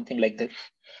resource for something like this.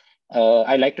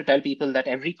 I like to tell people that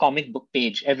every comic book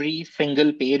page, every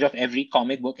single page of every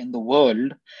comic book in the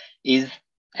world is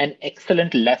an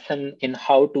excellent lesson in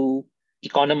how to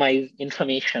economize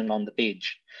information on the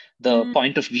page. The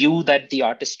point of view that the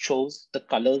artist chose, the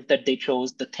colors that they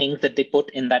chose, the things that they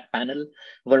put in that panel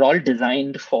were all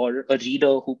designed for a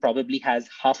reader who probably has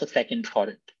half a second for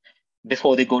it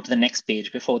before they go to the next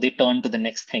page, before they turn to the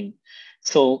next thing.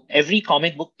 So every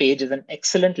comic book page is an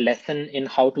excellent lesson in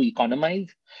how to economize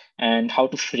and how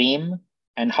to frame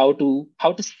and how to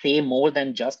say more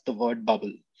than just the word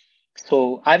bubble.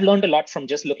 So I've learned a lot from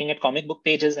just looking at comic book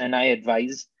pages, and I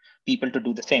advise people to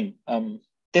do the same.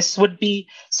 This would be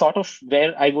sort of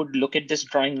where I would look at this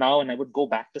drawing now, and I would go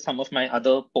back to some of my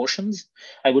other portions.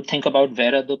 I would think about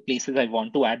where are the places I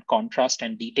want to add contrast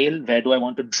and detail, where do I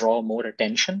want to draw more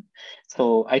attention.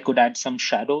 So I could add some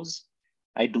shadows.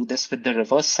 I do this with the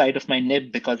reverse side of my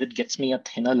nib because it gets me a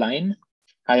thinner line.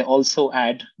 I also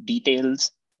add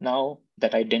details now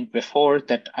that I didn't before,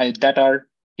 that are,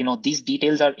 these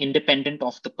details are independent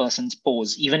of the person's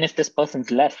pose. Even if this person's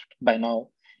left by now,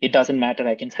 it doesn't matter.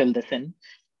 I can fill this in,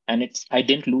 and I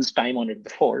didn't lose time on it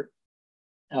before.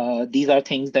 These are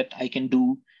things that I can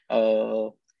do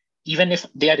even if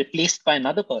they are replaced by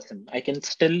another person. I can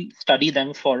still study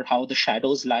them for how the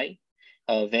shadows lie,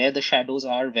 where the shadows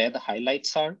are, where the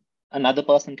highlights are. Another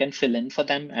person can fill in for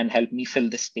them and help me fill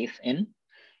this space in.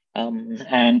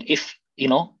 And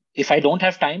if I don't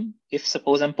have time, if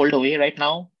suppose I'm pulled away right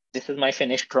now, this is my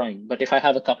finished drawing. But if I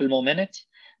have a couple more minutes,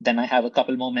 then I have a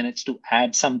couple more minutes to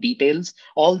add some details.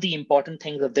 All the important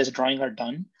things of this drawing are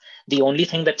done. the only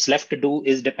thing that's left to do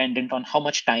is dependent on how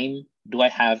much time do I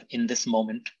have in this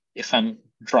moment if I'm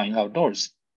drawing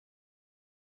outdoors.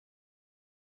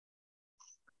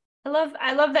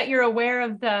 I love that you're aware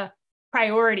of the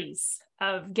priorities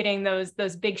of getting those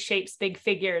big shapes, big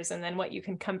figures, and then what you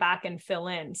can come back and fill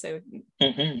in. So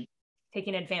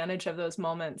taking advantage of those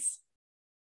moments.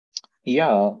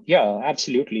 Yeah,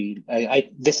 absolutely.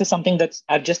 This is something that's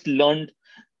I've just learned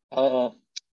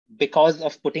because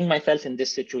of putting myself in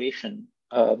this situation.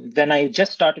 When I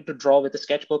just started to draw with a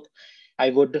sketchbook, I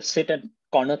would sit at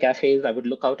corner cafes, I would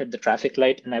look out at the traffic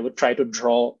light, and I would try to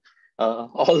draw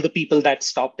all the people that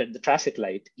stopped at the traffic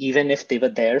light, even if they were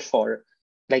there for,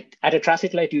 like, at a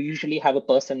traffic light, you usually have a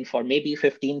person for maybe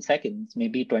 15 seconds,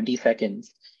 maybe 20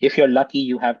 seconds. If you're lucky,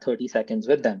 you have 30 seconds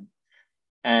with them.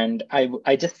 And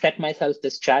I just set myself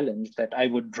this challenge that I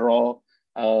would draw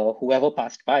whoever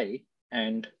passed by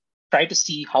and try to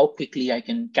see how quickly I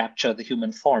can capture the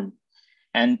human form.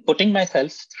 And putting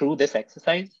myself through this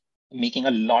exercise, making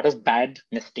a lot of bad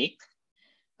mistakes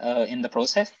in the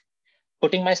process,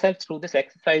 putting myself through this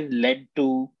exercise led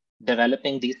to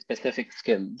developing these specific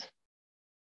skills.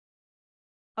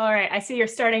 All right, I see you're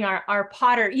starting our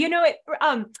Potter. You know, it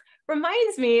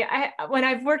reminds me, when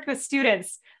I've worked with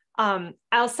students,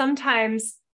 I'll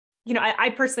sometimes, you know, I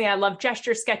personally, I love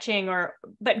gesture sketching,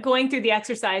 but going through the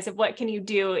exercise of what can you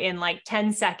do in like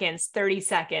 10 seconds, 30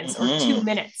 seconds, or 2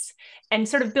 minutes, and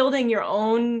sort of building your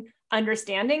own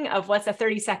understanding of what's a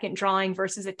 30-second drawing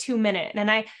versus a 2-minute. And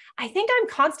I think I'm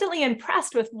constantly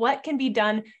impressed with what can be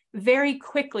done very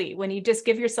quickly when you just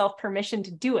give yourself permission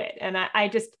to do it. And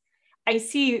I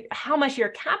see how much you're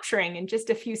capturing in just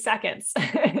a few seconds.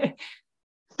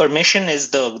 Permission is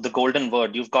the golden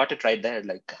word. You've got it right there.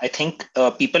 Like, I think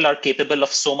people are capable of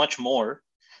so much more,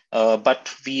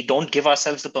 but we don't give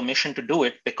ourselves the permission to do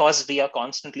it because we are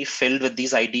constantly filled with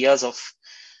these ideas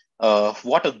of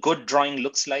what a good drawing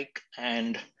looks like.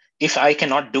 And if I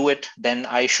cannot do it, then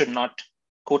I should not,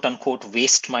 quote unquote,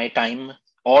 waste my time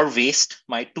or waste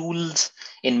my tools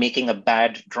in making a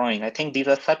bad drawing. I think these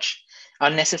are such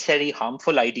unnecessary,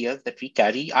 harmful ideas that we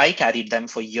carry. I carried them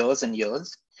for years and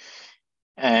years.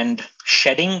 And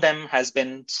shedding them has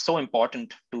been so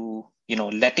important to,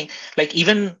 letting, like,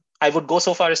 even I would go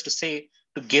so far as to say,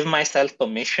 to give myself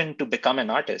permission to become an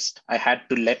artist, I had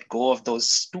to let go of those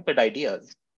stupid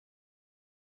ideas.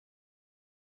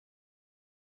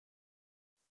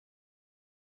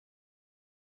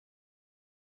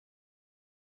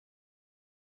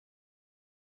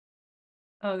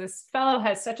 Oh, this fellow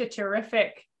has such a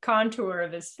terrific contour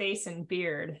of his face and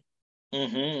beard.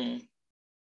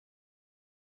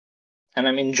 And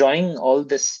I'm enjoying all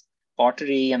this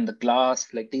pottery and the glass.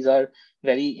 Like, these are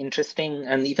very interesting.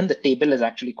 And even the table is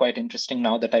actually quite interesting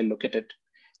now that I look at it.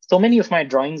 So many of my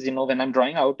drawings, when I'm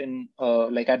drawing out in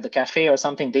like at the cafe or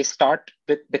something, they start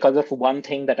with because of one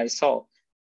thing that I saw.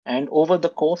 And over the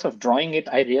course of drawing it,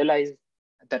 I realized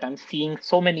that I'm seeing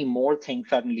so many more things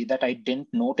suddenly that I didn't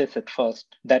notice at first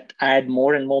that add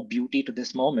more and more beauty to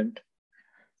this moment.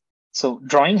 So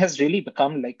drawing has really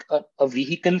become like a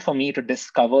vehicle for me to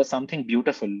discover something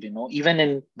beautiful, even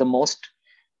in the most,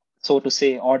 so to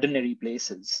say, ordinary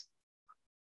places.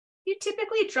 You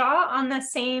typically draw on the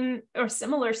same or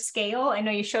similar scale. I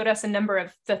know you showed us a number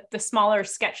of the smaller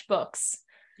sketchbooks.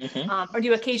 Or do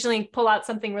you occasionally pull out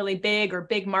something really big or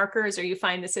big markers, or you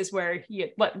find this is where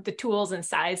what the tools and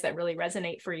size that really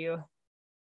resonate for you?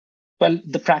 Well,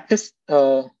 the practice,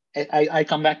 I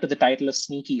come back to the title of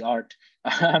sneaky art.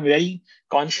 I'm very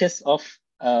conscious of,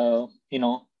 how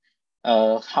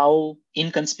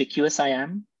inconspicuous I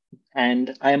am.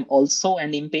 And I am also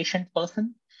an impatient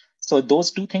person. So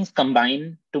those two things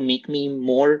combine to make me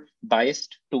more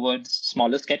biased towards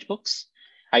smaller sketchbooks.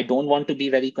 I don't want to be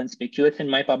very conspicuous in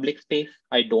my public space.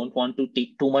 I don't want to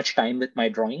take too much time with my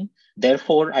drawing.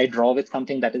 Therefore, I draw with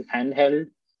something that is handheld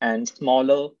and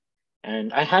smaller.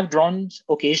 And I have drawn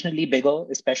occasionally bigger,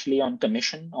 especially on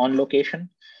commission, on location.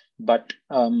 But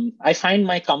I find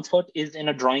my comfort is in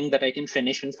a drawing that I can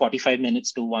finish in 45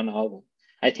 minutes to 1 hour.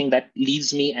 I think that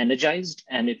leaves me energized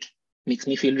and it makes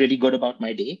me feel really good about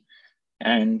my day.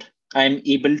 And I'm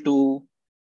able to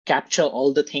capture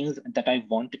all the things that I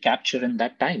want to capture in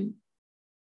that time.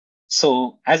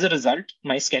 So as a result,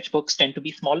 my sketchbooks tend to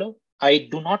be smaller. I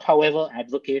do not, however,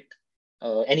 advocate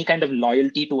any kind of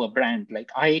loyalty to a brand. Like,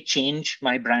 I change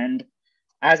my brand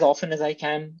as often as I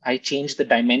can. I change the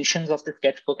dimensions of the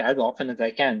sketchbook as often as I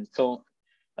can. So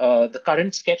the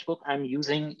current sketchbook I'm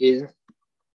using is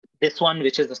this one,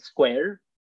 which is a square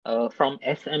from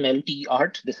SMLT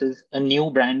Art. This is a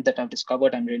new brand that I've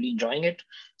discovered. I'm really enjoying it.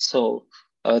 So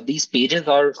These pages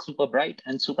are super bright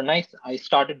and super nice. I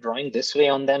started drawing this way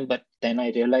on them, but then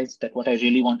I realized that what I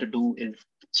really want to do is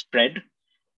spread,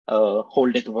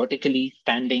 hold it vertically,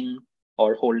 standing,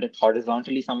 or hold it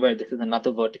horizontally somewhere. This is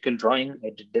another vertical drawing.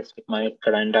 I did this with my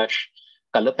Caran d'Ache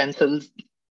color pencils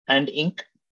and ink.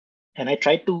 And I'm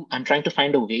trying to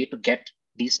find a way to get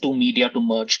these two media to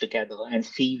merge together and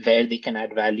see where they can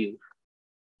add value.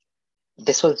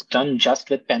 This was done just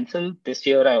with pencil. This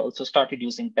year, I also started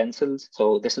using pencils.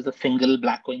 So this is a single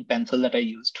Blackwing pencil that I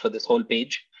used for this whole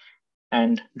page.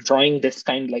 And drawing this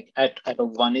kind like at a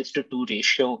 1:2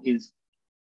 ratio is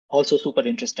also super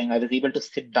interesting. I was able to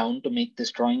sit down to make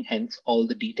this drawing, hence all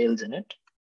the details in it.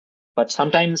 But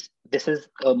sometimes this is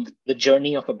the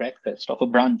journey of a breakfast, of a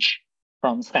brunch,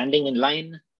 from standing in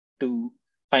line to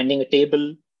finding a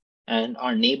table and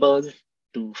our neighbors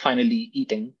to finally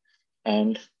eating.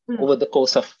 And over the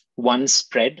course of one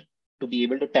spread, to be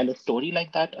able to tell a story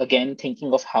like that, again,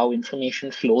 thinking of how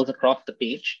information flows across the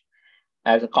page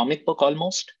as a comic book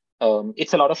almost.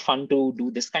 It's a lot of fun to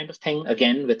do this kind of thing,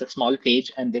 again, with a small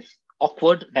page and this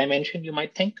awkward dimension, you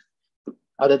might think.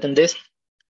 Other than this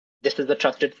is the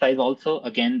trusted size also,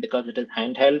 again, because it is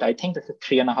handheld. I think this is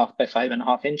 3.5 by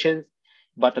 5.5 inches.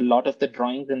 But a lot of the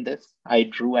drawings in this, I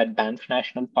drew at Banff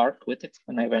National Park with it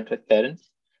when I went with parents.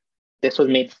 This was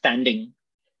made standing.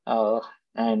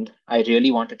 And I really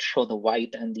wanted to show the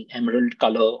white and the emerald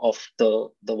color of the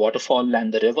waterfall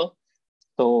and the river.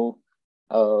 So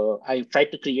I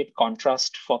tried to create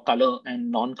contrast for color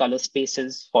and non-color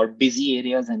spaces, for busy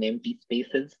areas and empty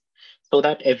spaces, so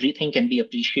that everything can be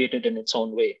appreciated in its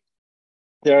own way.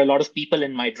 There are a lot of people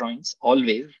in my drawings,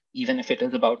 always, even if it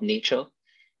is about nature.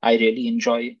 I really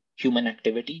enjoy human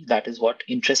activity. That is what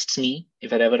interests me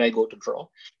wherever I go to draw.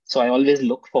 So I always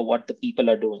look for what the people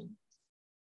are doing.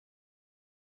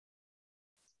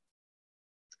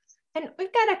 And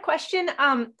we've got a question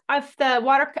of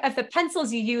the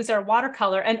pencils you use are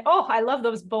watercolor. And oh, I love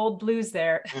those bold blues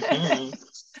there. Mm-hmm.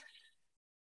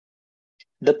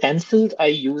 The pencils I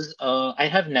use, I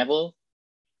have never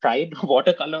tried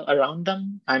watercolor around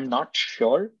them. I'm not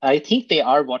sure. I think they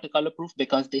are watercolor proof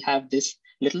because they have this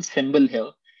little symbol here.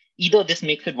 Either this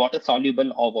makes it water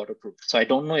soluble or waterproof. So I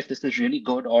don't know if this is really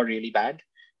good or really bad.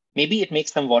 Maybe it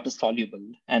makes them water soluble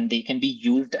and they can be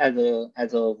used as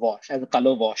a wash, as a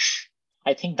color wash.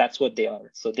 I think that's what they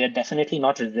are. So they're definitely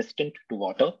not resistant to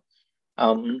water.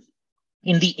 Um,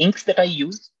 in the inks that I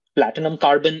use, platinum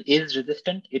carbon is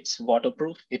resistant. It's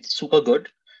waterproof. It's super good.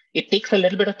 It takes a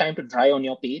little bit of time to dry on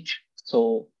your page.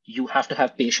 So you have to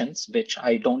have patience, which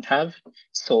I don't have.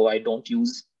 So I don't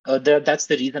use, that's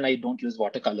the reason I don't use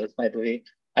watercolors, by the way.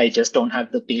 I just don't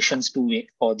have the patience to wait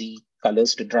for the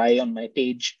colors to dry on my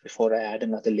page before I add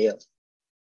another layer.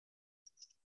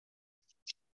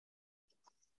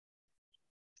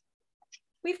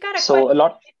 We've got a question.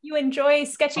 If you enjoy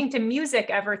sketching to music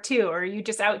ever too, or are you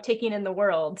just out taking in the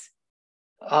world?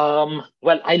 Well,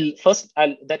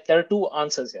 there are two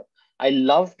answers here. I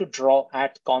love to draw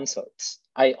at concerts.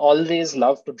 I always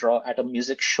love to draw at a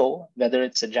music show, whether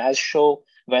it's a jazz show,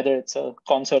 whether it's a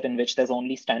concert in which there's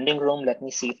only standing room. Let me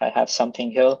see if I have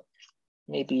something here.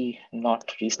 Maybe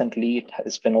not recently, it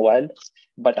has been a while,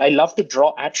 but I love to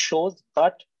draw at shows.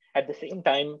 But at the same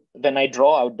time, when I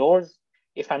draw outdoors,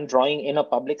 if I'm drawing in a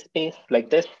public space like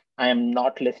this, I am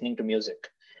not listening to music.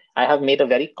 I have made a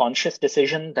very conscious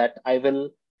decision that I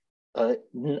will,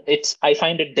 I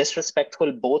find it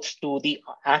disrespectful both to the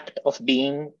act of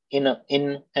being in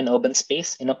an urban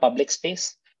space, in a public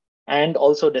space, and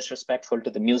also disrespectful to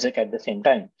the music at the same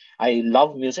time. I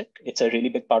love music. It's a really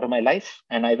big part of my life,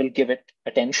 and I will give it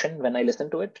attention when I listen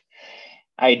to it.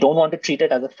 I don't want to treat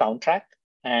it as a soundtrack,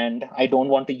 and I don't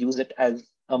want to use it as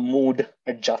a mood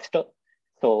adjuster.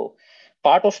 So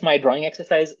part of my drawing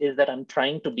exercise is that I'm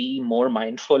trying to be more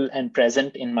mindful and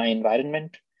present in my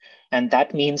environment. And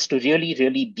that means to really,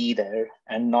 really be there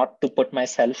and not to put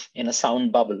myself in a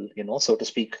sound bubble, so to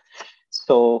speak.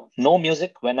 So no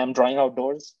music when I'm drawing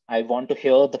outdoors. I want to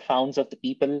hear the sounds of the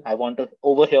people. I want to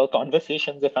overhear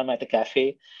conversations if I'm at a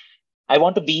cafe. I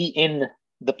want to be in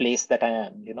the place that I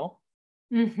am,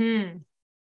 Mm-hmm.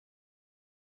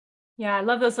 Yeah, I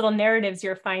love those little narratives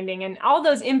you're finding and all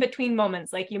those in-between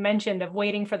moments, like you mentioned, of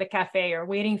waiting for the cafe or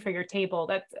waiting for your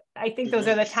table. I think those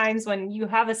are the times when you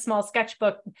have a small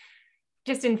sketchbook,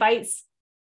 just invites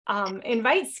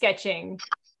sketching.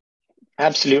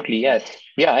 Absolutely, yes.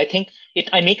 Yeah, I think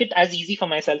I make it as easy for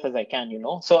myself as I can,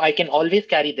 So I can always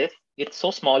carry this. It's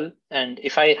so small. And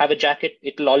if I have a jacket,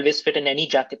 it'll always fit in any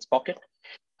jacket's pocket.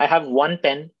 I have one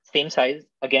pen, same size,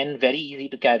 again, very easy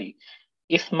to carry.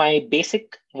 If my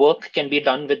basic work can be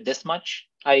done with this much,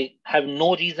 I have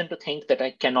no reason to think that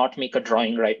I cannot make a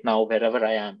drawing right now wherever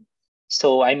I am.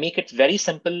 So I make it very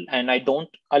simple and I don't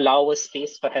allow a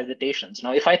space for hesitations.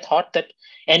 Now, if I thought that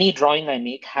any drawing I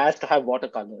make has to have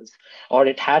watercolors or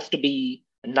it has to be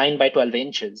 9 by 12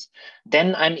 inches,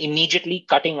 then I'm immediately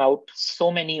cutting out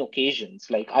so many occasions.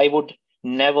 Like I would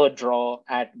never draw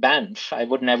at Banff. I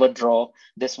would never draw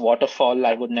this waterfall.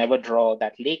 I would never draw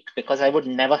that lake because I would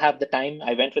never have the time.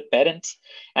 I went with parents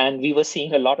and we were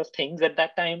seeing a lot of things at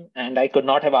that time, and I could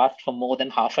not have asked for more than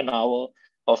half an hour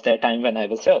of their time when I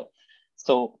was here.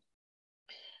 So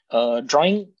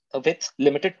drawing with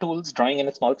limited tools, drawing in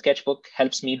a small sketchbook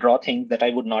helps me draw things that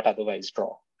I would not otherwise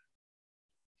draw.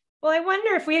 Well, I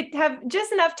wonder if we have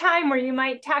just enough time where you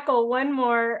might tackle one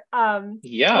more little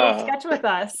Yeah, sketch with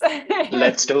us.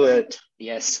 let's do it.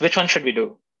 Yes. Which one should we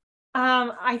do?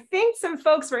 I think some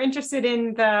folks were interested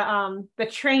in the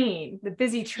train, the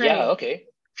busy Yeah, train. okay.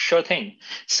 Sure thing.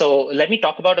 So let me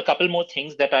talk about a couple more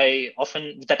things that I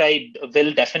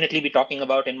will definitely be talking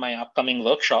about in my upcoming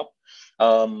workshop.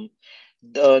 Um,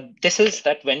 this is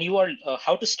that when you are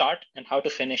how to start and how to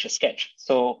finish a sketch.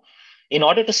 So in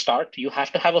order to start, you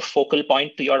have to have a focal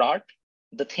point to your art,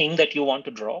 the thing that you want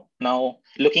to draw. Now,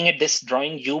 looking at this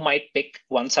drawing, you might pick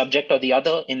one subject or the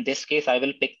other. In this case, I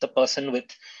will pick the person with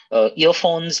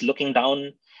earphones looking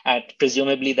down at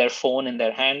presumably their phone in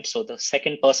their hand. So the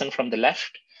second person from the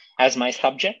left as my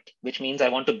subject, which means I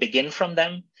want to begin from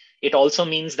them. It also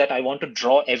means that I want to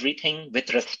draw everything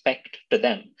with respect to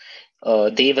them.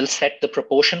 They will set the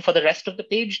proportion for the rest of the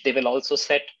page. They will also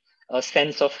set a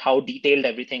sense of how detailed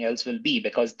everything else will be,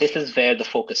 because this is where the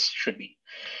focus should be.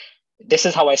 This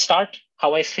is how I start.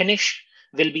 How I finish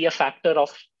will be a factor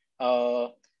of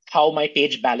how my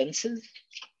page balances.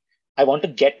 I want to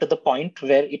get to the point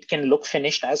where it can look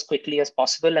finished as quickly as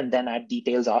possible and then add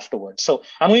details afterwards. So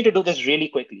I'm going to do this really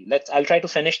quickly. I'll try to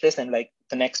finish this in like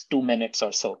the next 2 minutes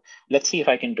or so. Let's see if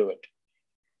I can do it.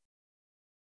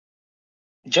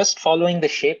 Just following the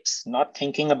shapes, not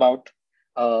thinking about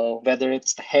whether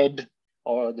it's the head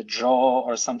or the jaw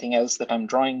or something else that I'm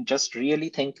drawing. Just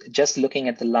looking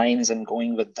at the lines and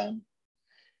going with them.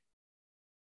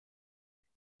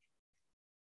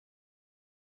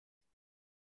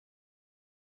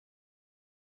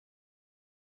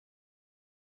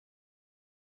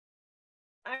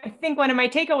 I think one of my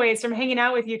takeaways from hanging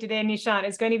out with you today, Nishant,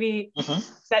 is going to be Mhm.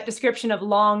 that description of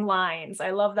long lines.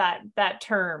 I love that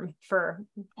term for.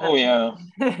 Oh yeah.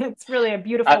 It's really a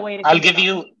beautiful I, way to I'll think give about it.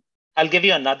 you I'll give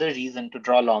you another reason to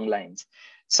draw long lines.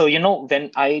 So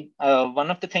when I one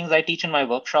of the things I teach in my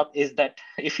workshop is that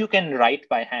if you can write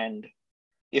by hand,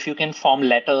 if you can form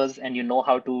letters and you know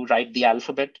how to write the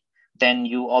alphabet, then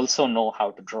you also know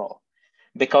how to draw.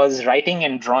 Because writing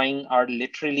and drawing are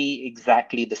literally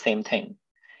exactly the same thing.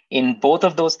 In both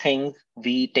of those things,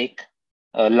 we take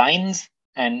lines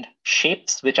and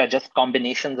shapes, which are just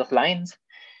combinations of lines,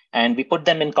 and we put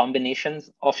them in combinations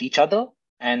of each other,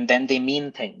 and then they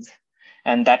mean things.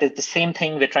 And that is the same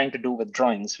thing we're trying to do with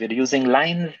drawings. We're using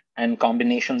lines and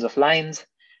combinations of lines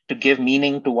to give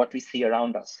meaning to what we see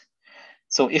around us.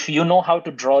 So if you know how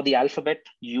to draw the alphabet,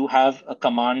 you have a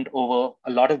command over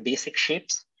a lot of basic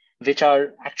shapes, which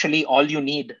are actually all you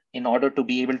need in order to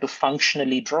be able to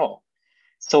functionally draw.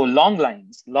 So long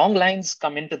lines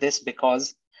come into this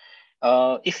because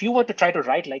if you were to try to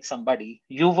write like somebody,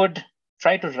 you would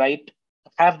try to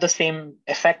have the same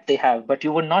effect they have, but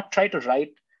you would not try to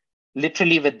write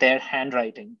literally with their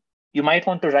handwriting. You might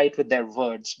want to write with their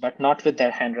words, but not with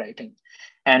their handwriting.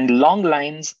 And long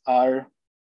lines are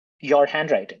your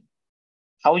handwriting.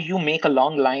 How you make a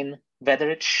long line, whether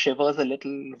it shivers a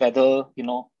little,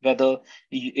 whether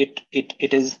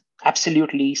it is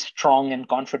absolutely strong and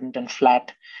confident and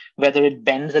flat, whether it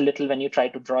bends a little when you try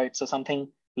to draw it. So something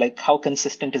like, how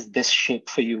consistent is this shape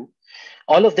for you?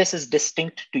 All of this is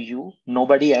distinct to you.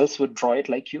 Nobody else would draw it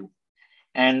like you.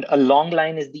 And a long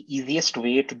line is the easiest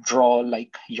way to draw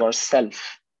like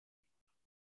yourself.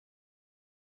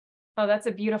 Oh, that's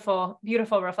a beautiful,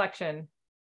 beautiful reflection.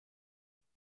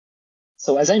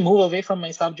 So as I move away from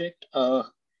my subject, I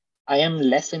am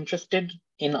less interested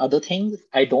in other things.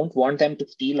 I don't want them to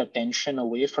steal attention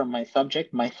away from my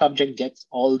subject. My subject gets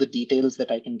all the details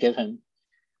that I can give him,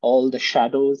 all the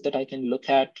shadows that I can look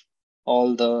at,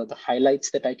 all the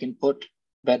highlights that I can put,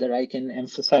 whether I can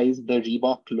emphasize the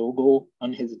Reebok logo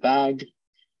on his bag,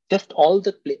 just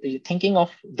thinking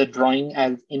of the drawing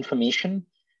as information.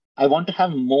 I want to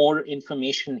have more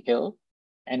information here.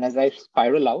 And as I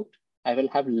spiral out, I will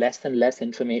have less and less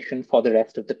information for the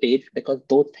rest of the page because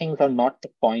those things are not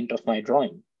the point of my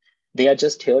drawing. They are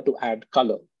just here to add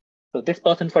color. So this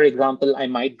person, for example, I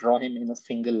might draw him in a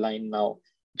single line now.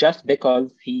 just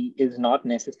because he is not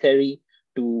necessary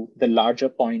to the larger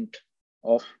point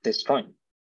of this drawing.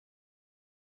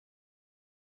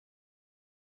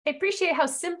 I appreciate how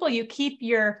simple you keep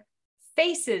your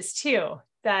faces too,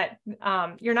 that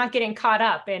you're not getting caught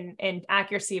up in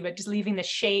accuracy, but just leaving the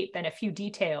shape and a few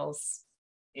details.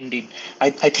 Indeed. I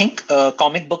think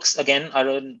comic books, again, are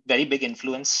a very big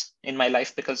influence in my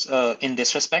life because in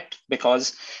this respect,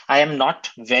 because I am not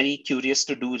very curious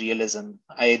to do realism.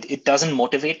 It doesn't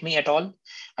motivate me at all.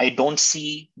 I don't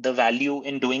see the value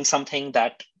in doing something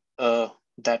that a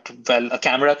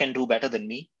camera can do better than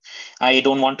me. I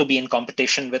don't want to be in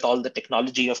competition with all the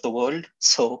technology of the world.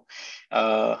 So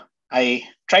I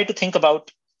try to think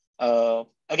about,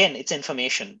 again, it's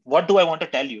information. What do I want to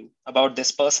tell you about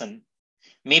this person?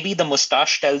 Maybe the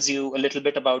mustache tells you a little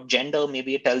bit about gender.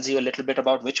 Maybe it tells you a little bit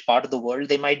about which part of the world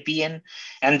they might be in.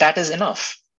 And that is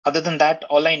enough. Other than that,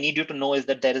 all I need you to know is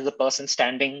that there is a person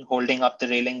standing, holding up the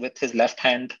railing with his left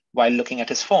hand while looking at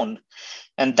his phone.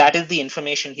 And that is the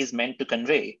information he's meant to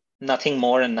convey. Nothing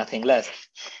more and nothing less.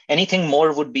 Anything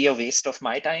more would be a waste of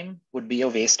my time, would be a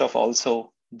waste of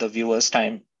also the viewer's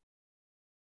time.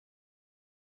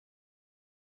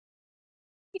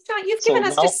 Nishant, you've So given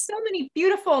us now, just so many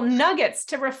beautiful nuggets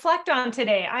to reflect on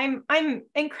today. I'm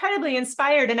incredibly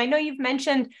inspired, and I know you've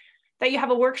mentioned that you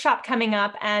have a workshop coming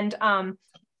up, and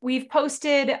we've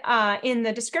posted in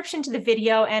the description to the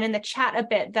video and in the chat a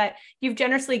bit that you've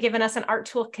generously given us an Art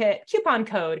Toolkit coupon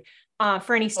code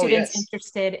for any students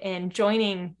interested in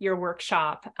joining your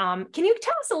workshop. Can you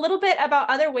tell us a little bit about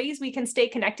other ways we can stay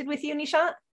connected with you,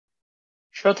 Nishant?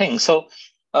 Sure thing. So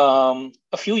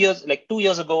a few years, like 2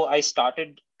 years ago, I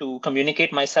started to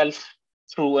communicate myself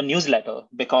through a newsletter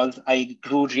because I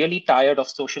grew really tired of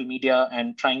social media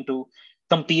and trying to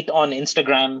compete on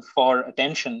Instagram for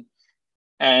attention.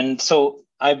 And so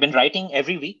I've been writing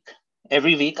every week.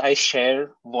 Every week, I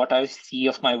share what I see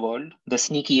of my world, the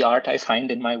sneaky art I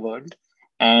find in my world.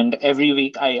 And every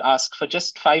week, I ask for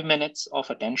just 5 minutes of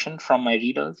attention from my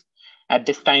readers. At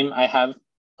this time, I have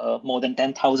more than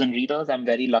 10,000 readers. I'm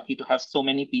very lucky to have so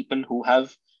many people who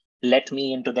have let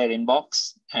me into their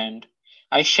inbox. And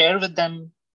I share with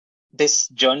them this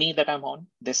journey that I'm on,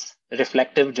 this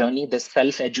reflective journey, this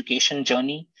self education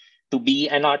journey to be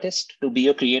an artist, to be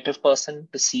a creative person,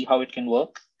 to see how it can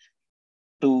work,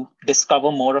 to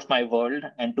discover more of my world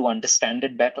and to understand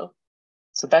it better.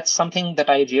 So that's something that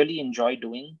I really enjoy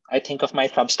doing. I think of my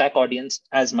Substack audience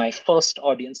as my first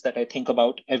audience that I think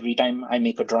about every time I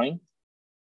make a drawing.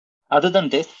 Other than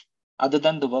this, other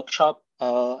than the workshop,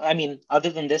 other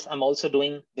than this, I'm also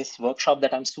doing this workshop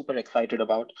that I'm super excited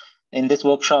about. In this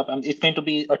workshop, it's going to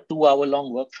be a 2 hour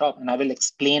long workshop, and I will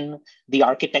explain the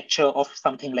architecture of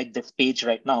something like this page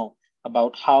right now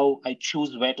about how I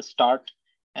choose where to start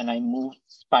and I move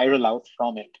spiral out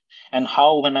from it. And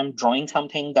how, when I'm drawing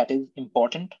something that is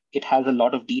important, it has a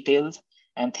lot of details,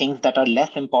 and things that are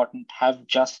less important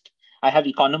I have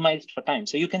economized for time.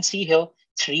 So you can see here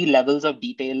 3 levels of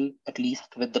detail, at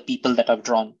least with the people that I've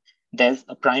drawn. There's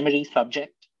a primary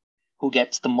subject who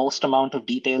gets the most amount of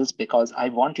details because I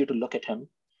want you to look at him.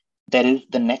 There is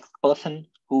the next person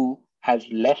who has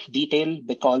less detail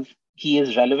because he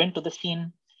is relevant to the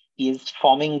scene. He is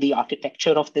forming the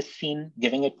architecture of this scene,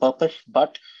 giving it purpose,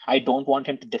 but I don't want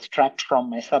him to distract from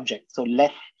my subject. So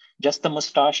less, just the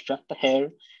mustache, just the hair,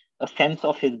 a sense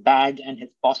of his bag and his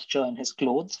posture and his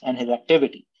clothes and his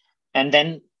activity. And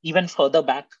then even further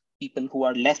back, people who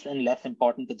are less and less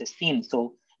important to the scene.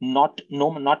 So not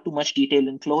too much detail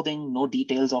in clothing, no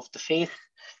details of the face.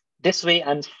 This way,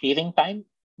 I'm saving time,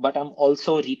 but I'm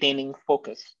also retaining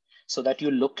focus so that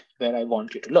you look where I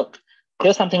want you to look.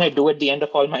 Here's something I do at the end of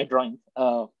all my drawings.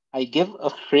 I give a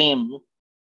frame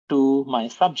to my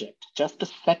subject just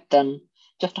to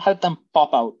just to help them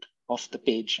pop out of the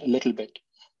page a little bit,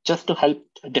 just to help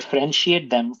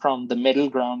differentiate them from the middle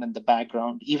ground and the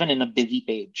background, even in a busy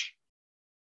page.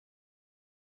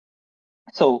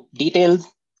 So details,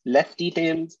 less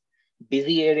details,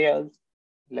 busy areas.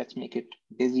 Let's make it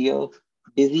busier.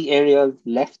 Busy areas,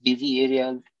 less busy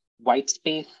areas, white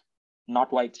space,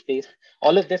 not white space.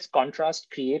 All of this contrast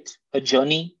creates a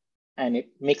journey and it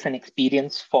makes an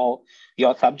experience for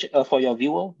your subject, for your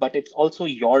viewer, but it's also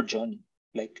your journey.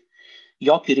 Like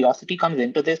your curiosity comes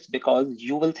into this because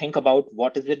you will think about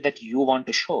what is it that you want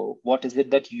to show? What is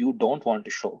it that you don't want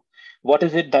to show? What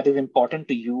is it that is important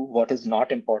to you? What is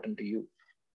not important to you?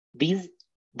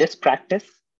 This practice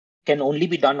can only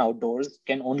be done outdoors,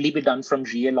 can only be done from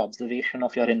real observation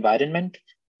of your environment,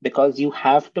 because you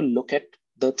have to look at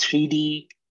the 3D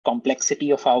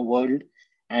complexity of our world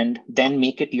and then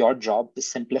make it your job to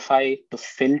simplify, to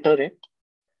filter it,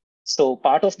 So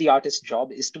part of the artist's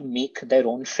job is to make their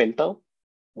own filter.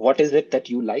 What is it that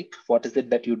you like? What is it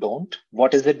that you don't?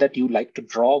 What is it that you like to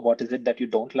draw? What is it that you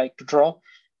don't like to draw?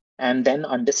 And then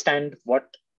understand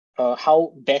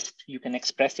how best you can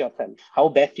express yourself, how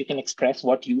best you can express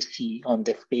what you see on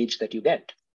this page that you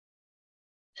get.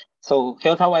 So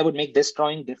here's how I would make this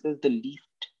drawing. This is the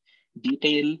least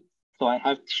detail. So I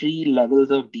have 3 levels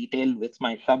of detail with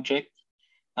my subject.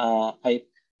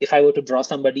 If I were to draw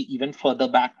somebody even further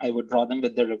back, I would draw them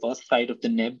with the reverse side of the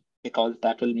nib, because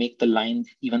that will make the lines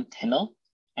even thinner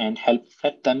and help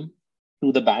set them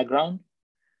to the background.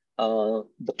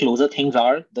 The closer things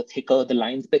are, the thicker the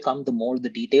lines become, the more the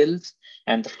details,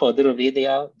 and the further away they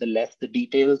are, the less the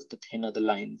details, the thinner the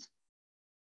lines.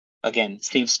 Again,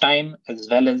 saves time as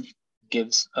well as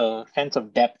gives a sense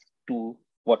of depth to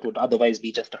what would otherwise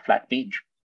be just a flat page.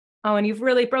 Oh, and you've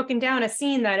really broken down a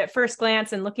scene that at first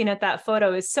glance and looking at that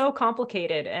photo is so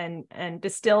complicated, and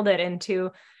distilled it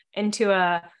into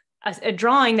a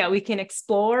drawing that we can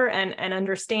explore and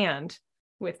understand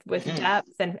with depth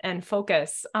and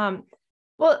focus.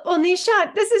 Well,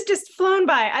 Nishant, this has just flown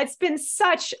by. It's been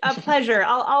such a pleasure.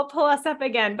 I'll pull us up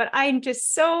again, but I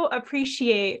just so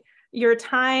appreciate your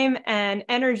time and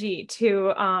energy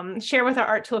to share with our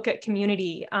Art Toolkit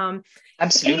community.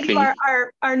 Absolutely. If you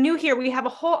are new here, we have a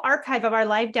whole archive of our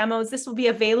live demos. This will be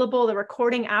available, the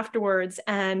recording afterwards.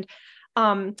 And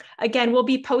again, we'll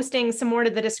be posting some more to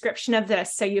the description of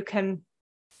this, so you can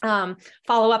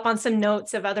follow up on some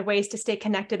notes of other ways to stay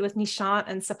connected with Nishant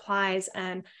and supplies.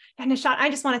 And Nishant, I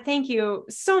just want to thank you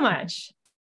so much.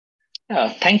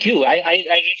 Thank you. I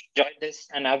really enjoyed this,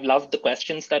 and I've loved the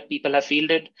questions that people have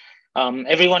fielded.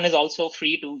 Everyone is also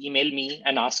free to email me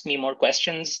and ask me more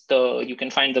questions. You can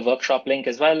find the workshop link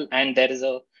as well. And there is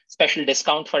a special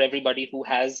discount for everybody who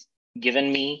has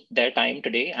given me their time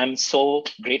today. I'm so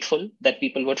grateful that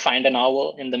people would find an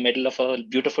hour in the middle of a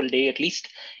beautiful day. At least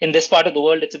in this part of the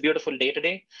world, it's a beautiful day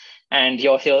today. And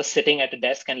you're here sitting at a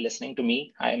desk and listening to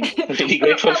me. I'm really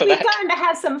grateful for that. We've gotten to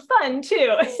have some fun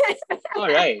too. All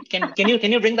right. Can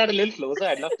you bring that a little closer?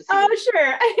 I'd love to see. Oh, it.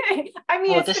 Sure. I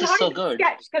mean, this is so good.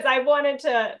 Because I wanted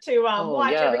to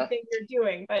watch everything you're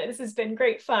doing, but this has been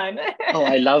great fun. Oh,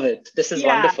 I love it. This is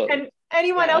wonderful. And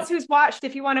anyone else who's watched,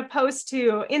 if you want to post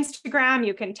to Instagram,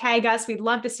 you can tag us. We'd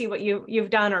love to see what you've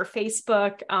done, or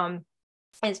Facebook.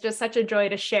 It's just such a joy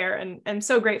to share, and I'm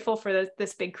so grateful for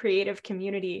this big creative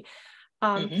community.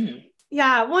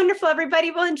 Yeah, wonderful, everybody.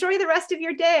 Well, enjoy the rest of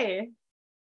your day.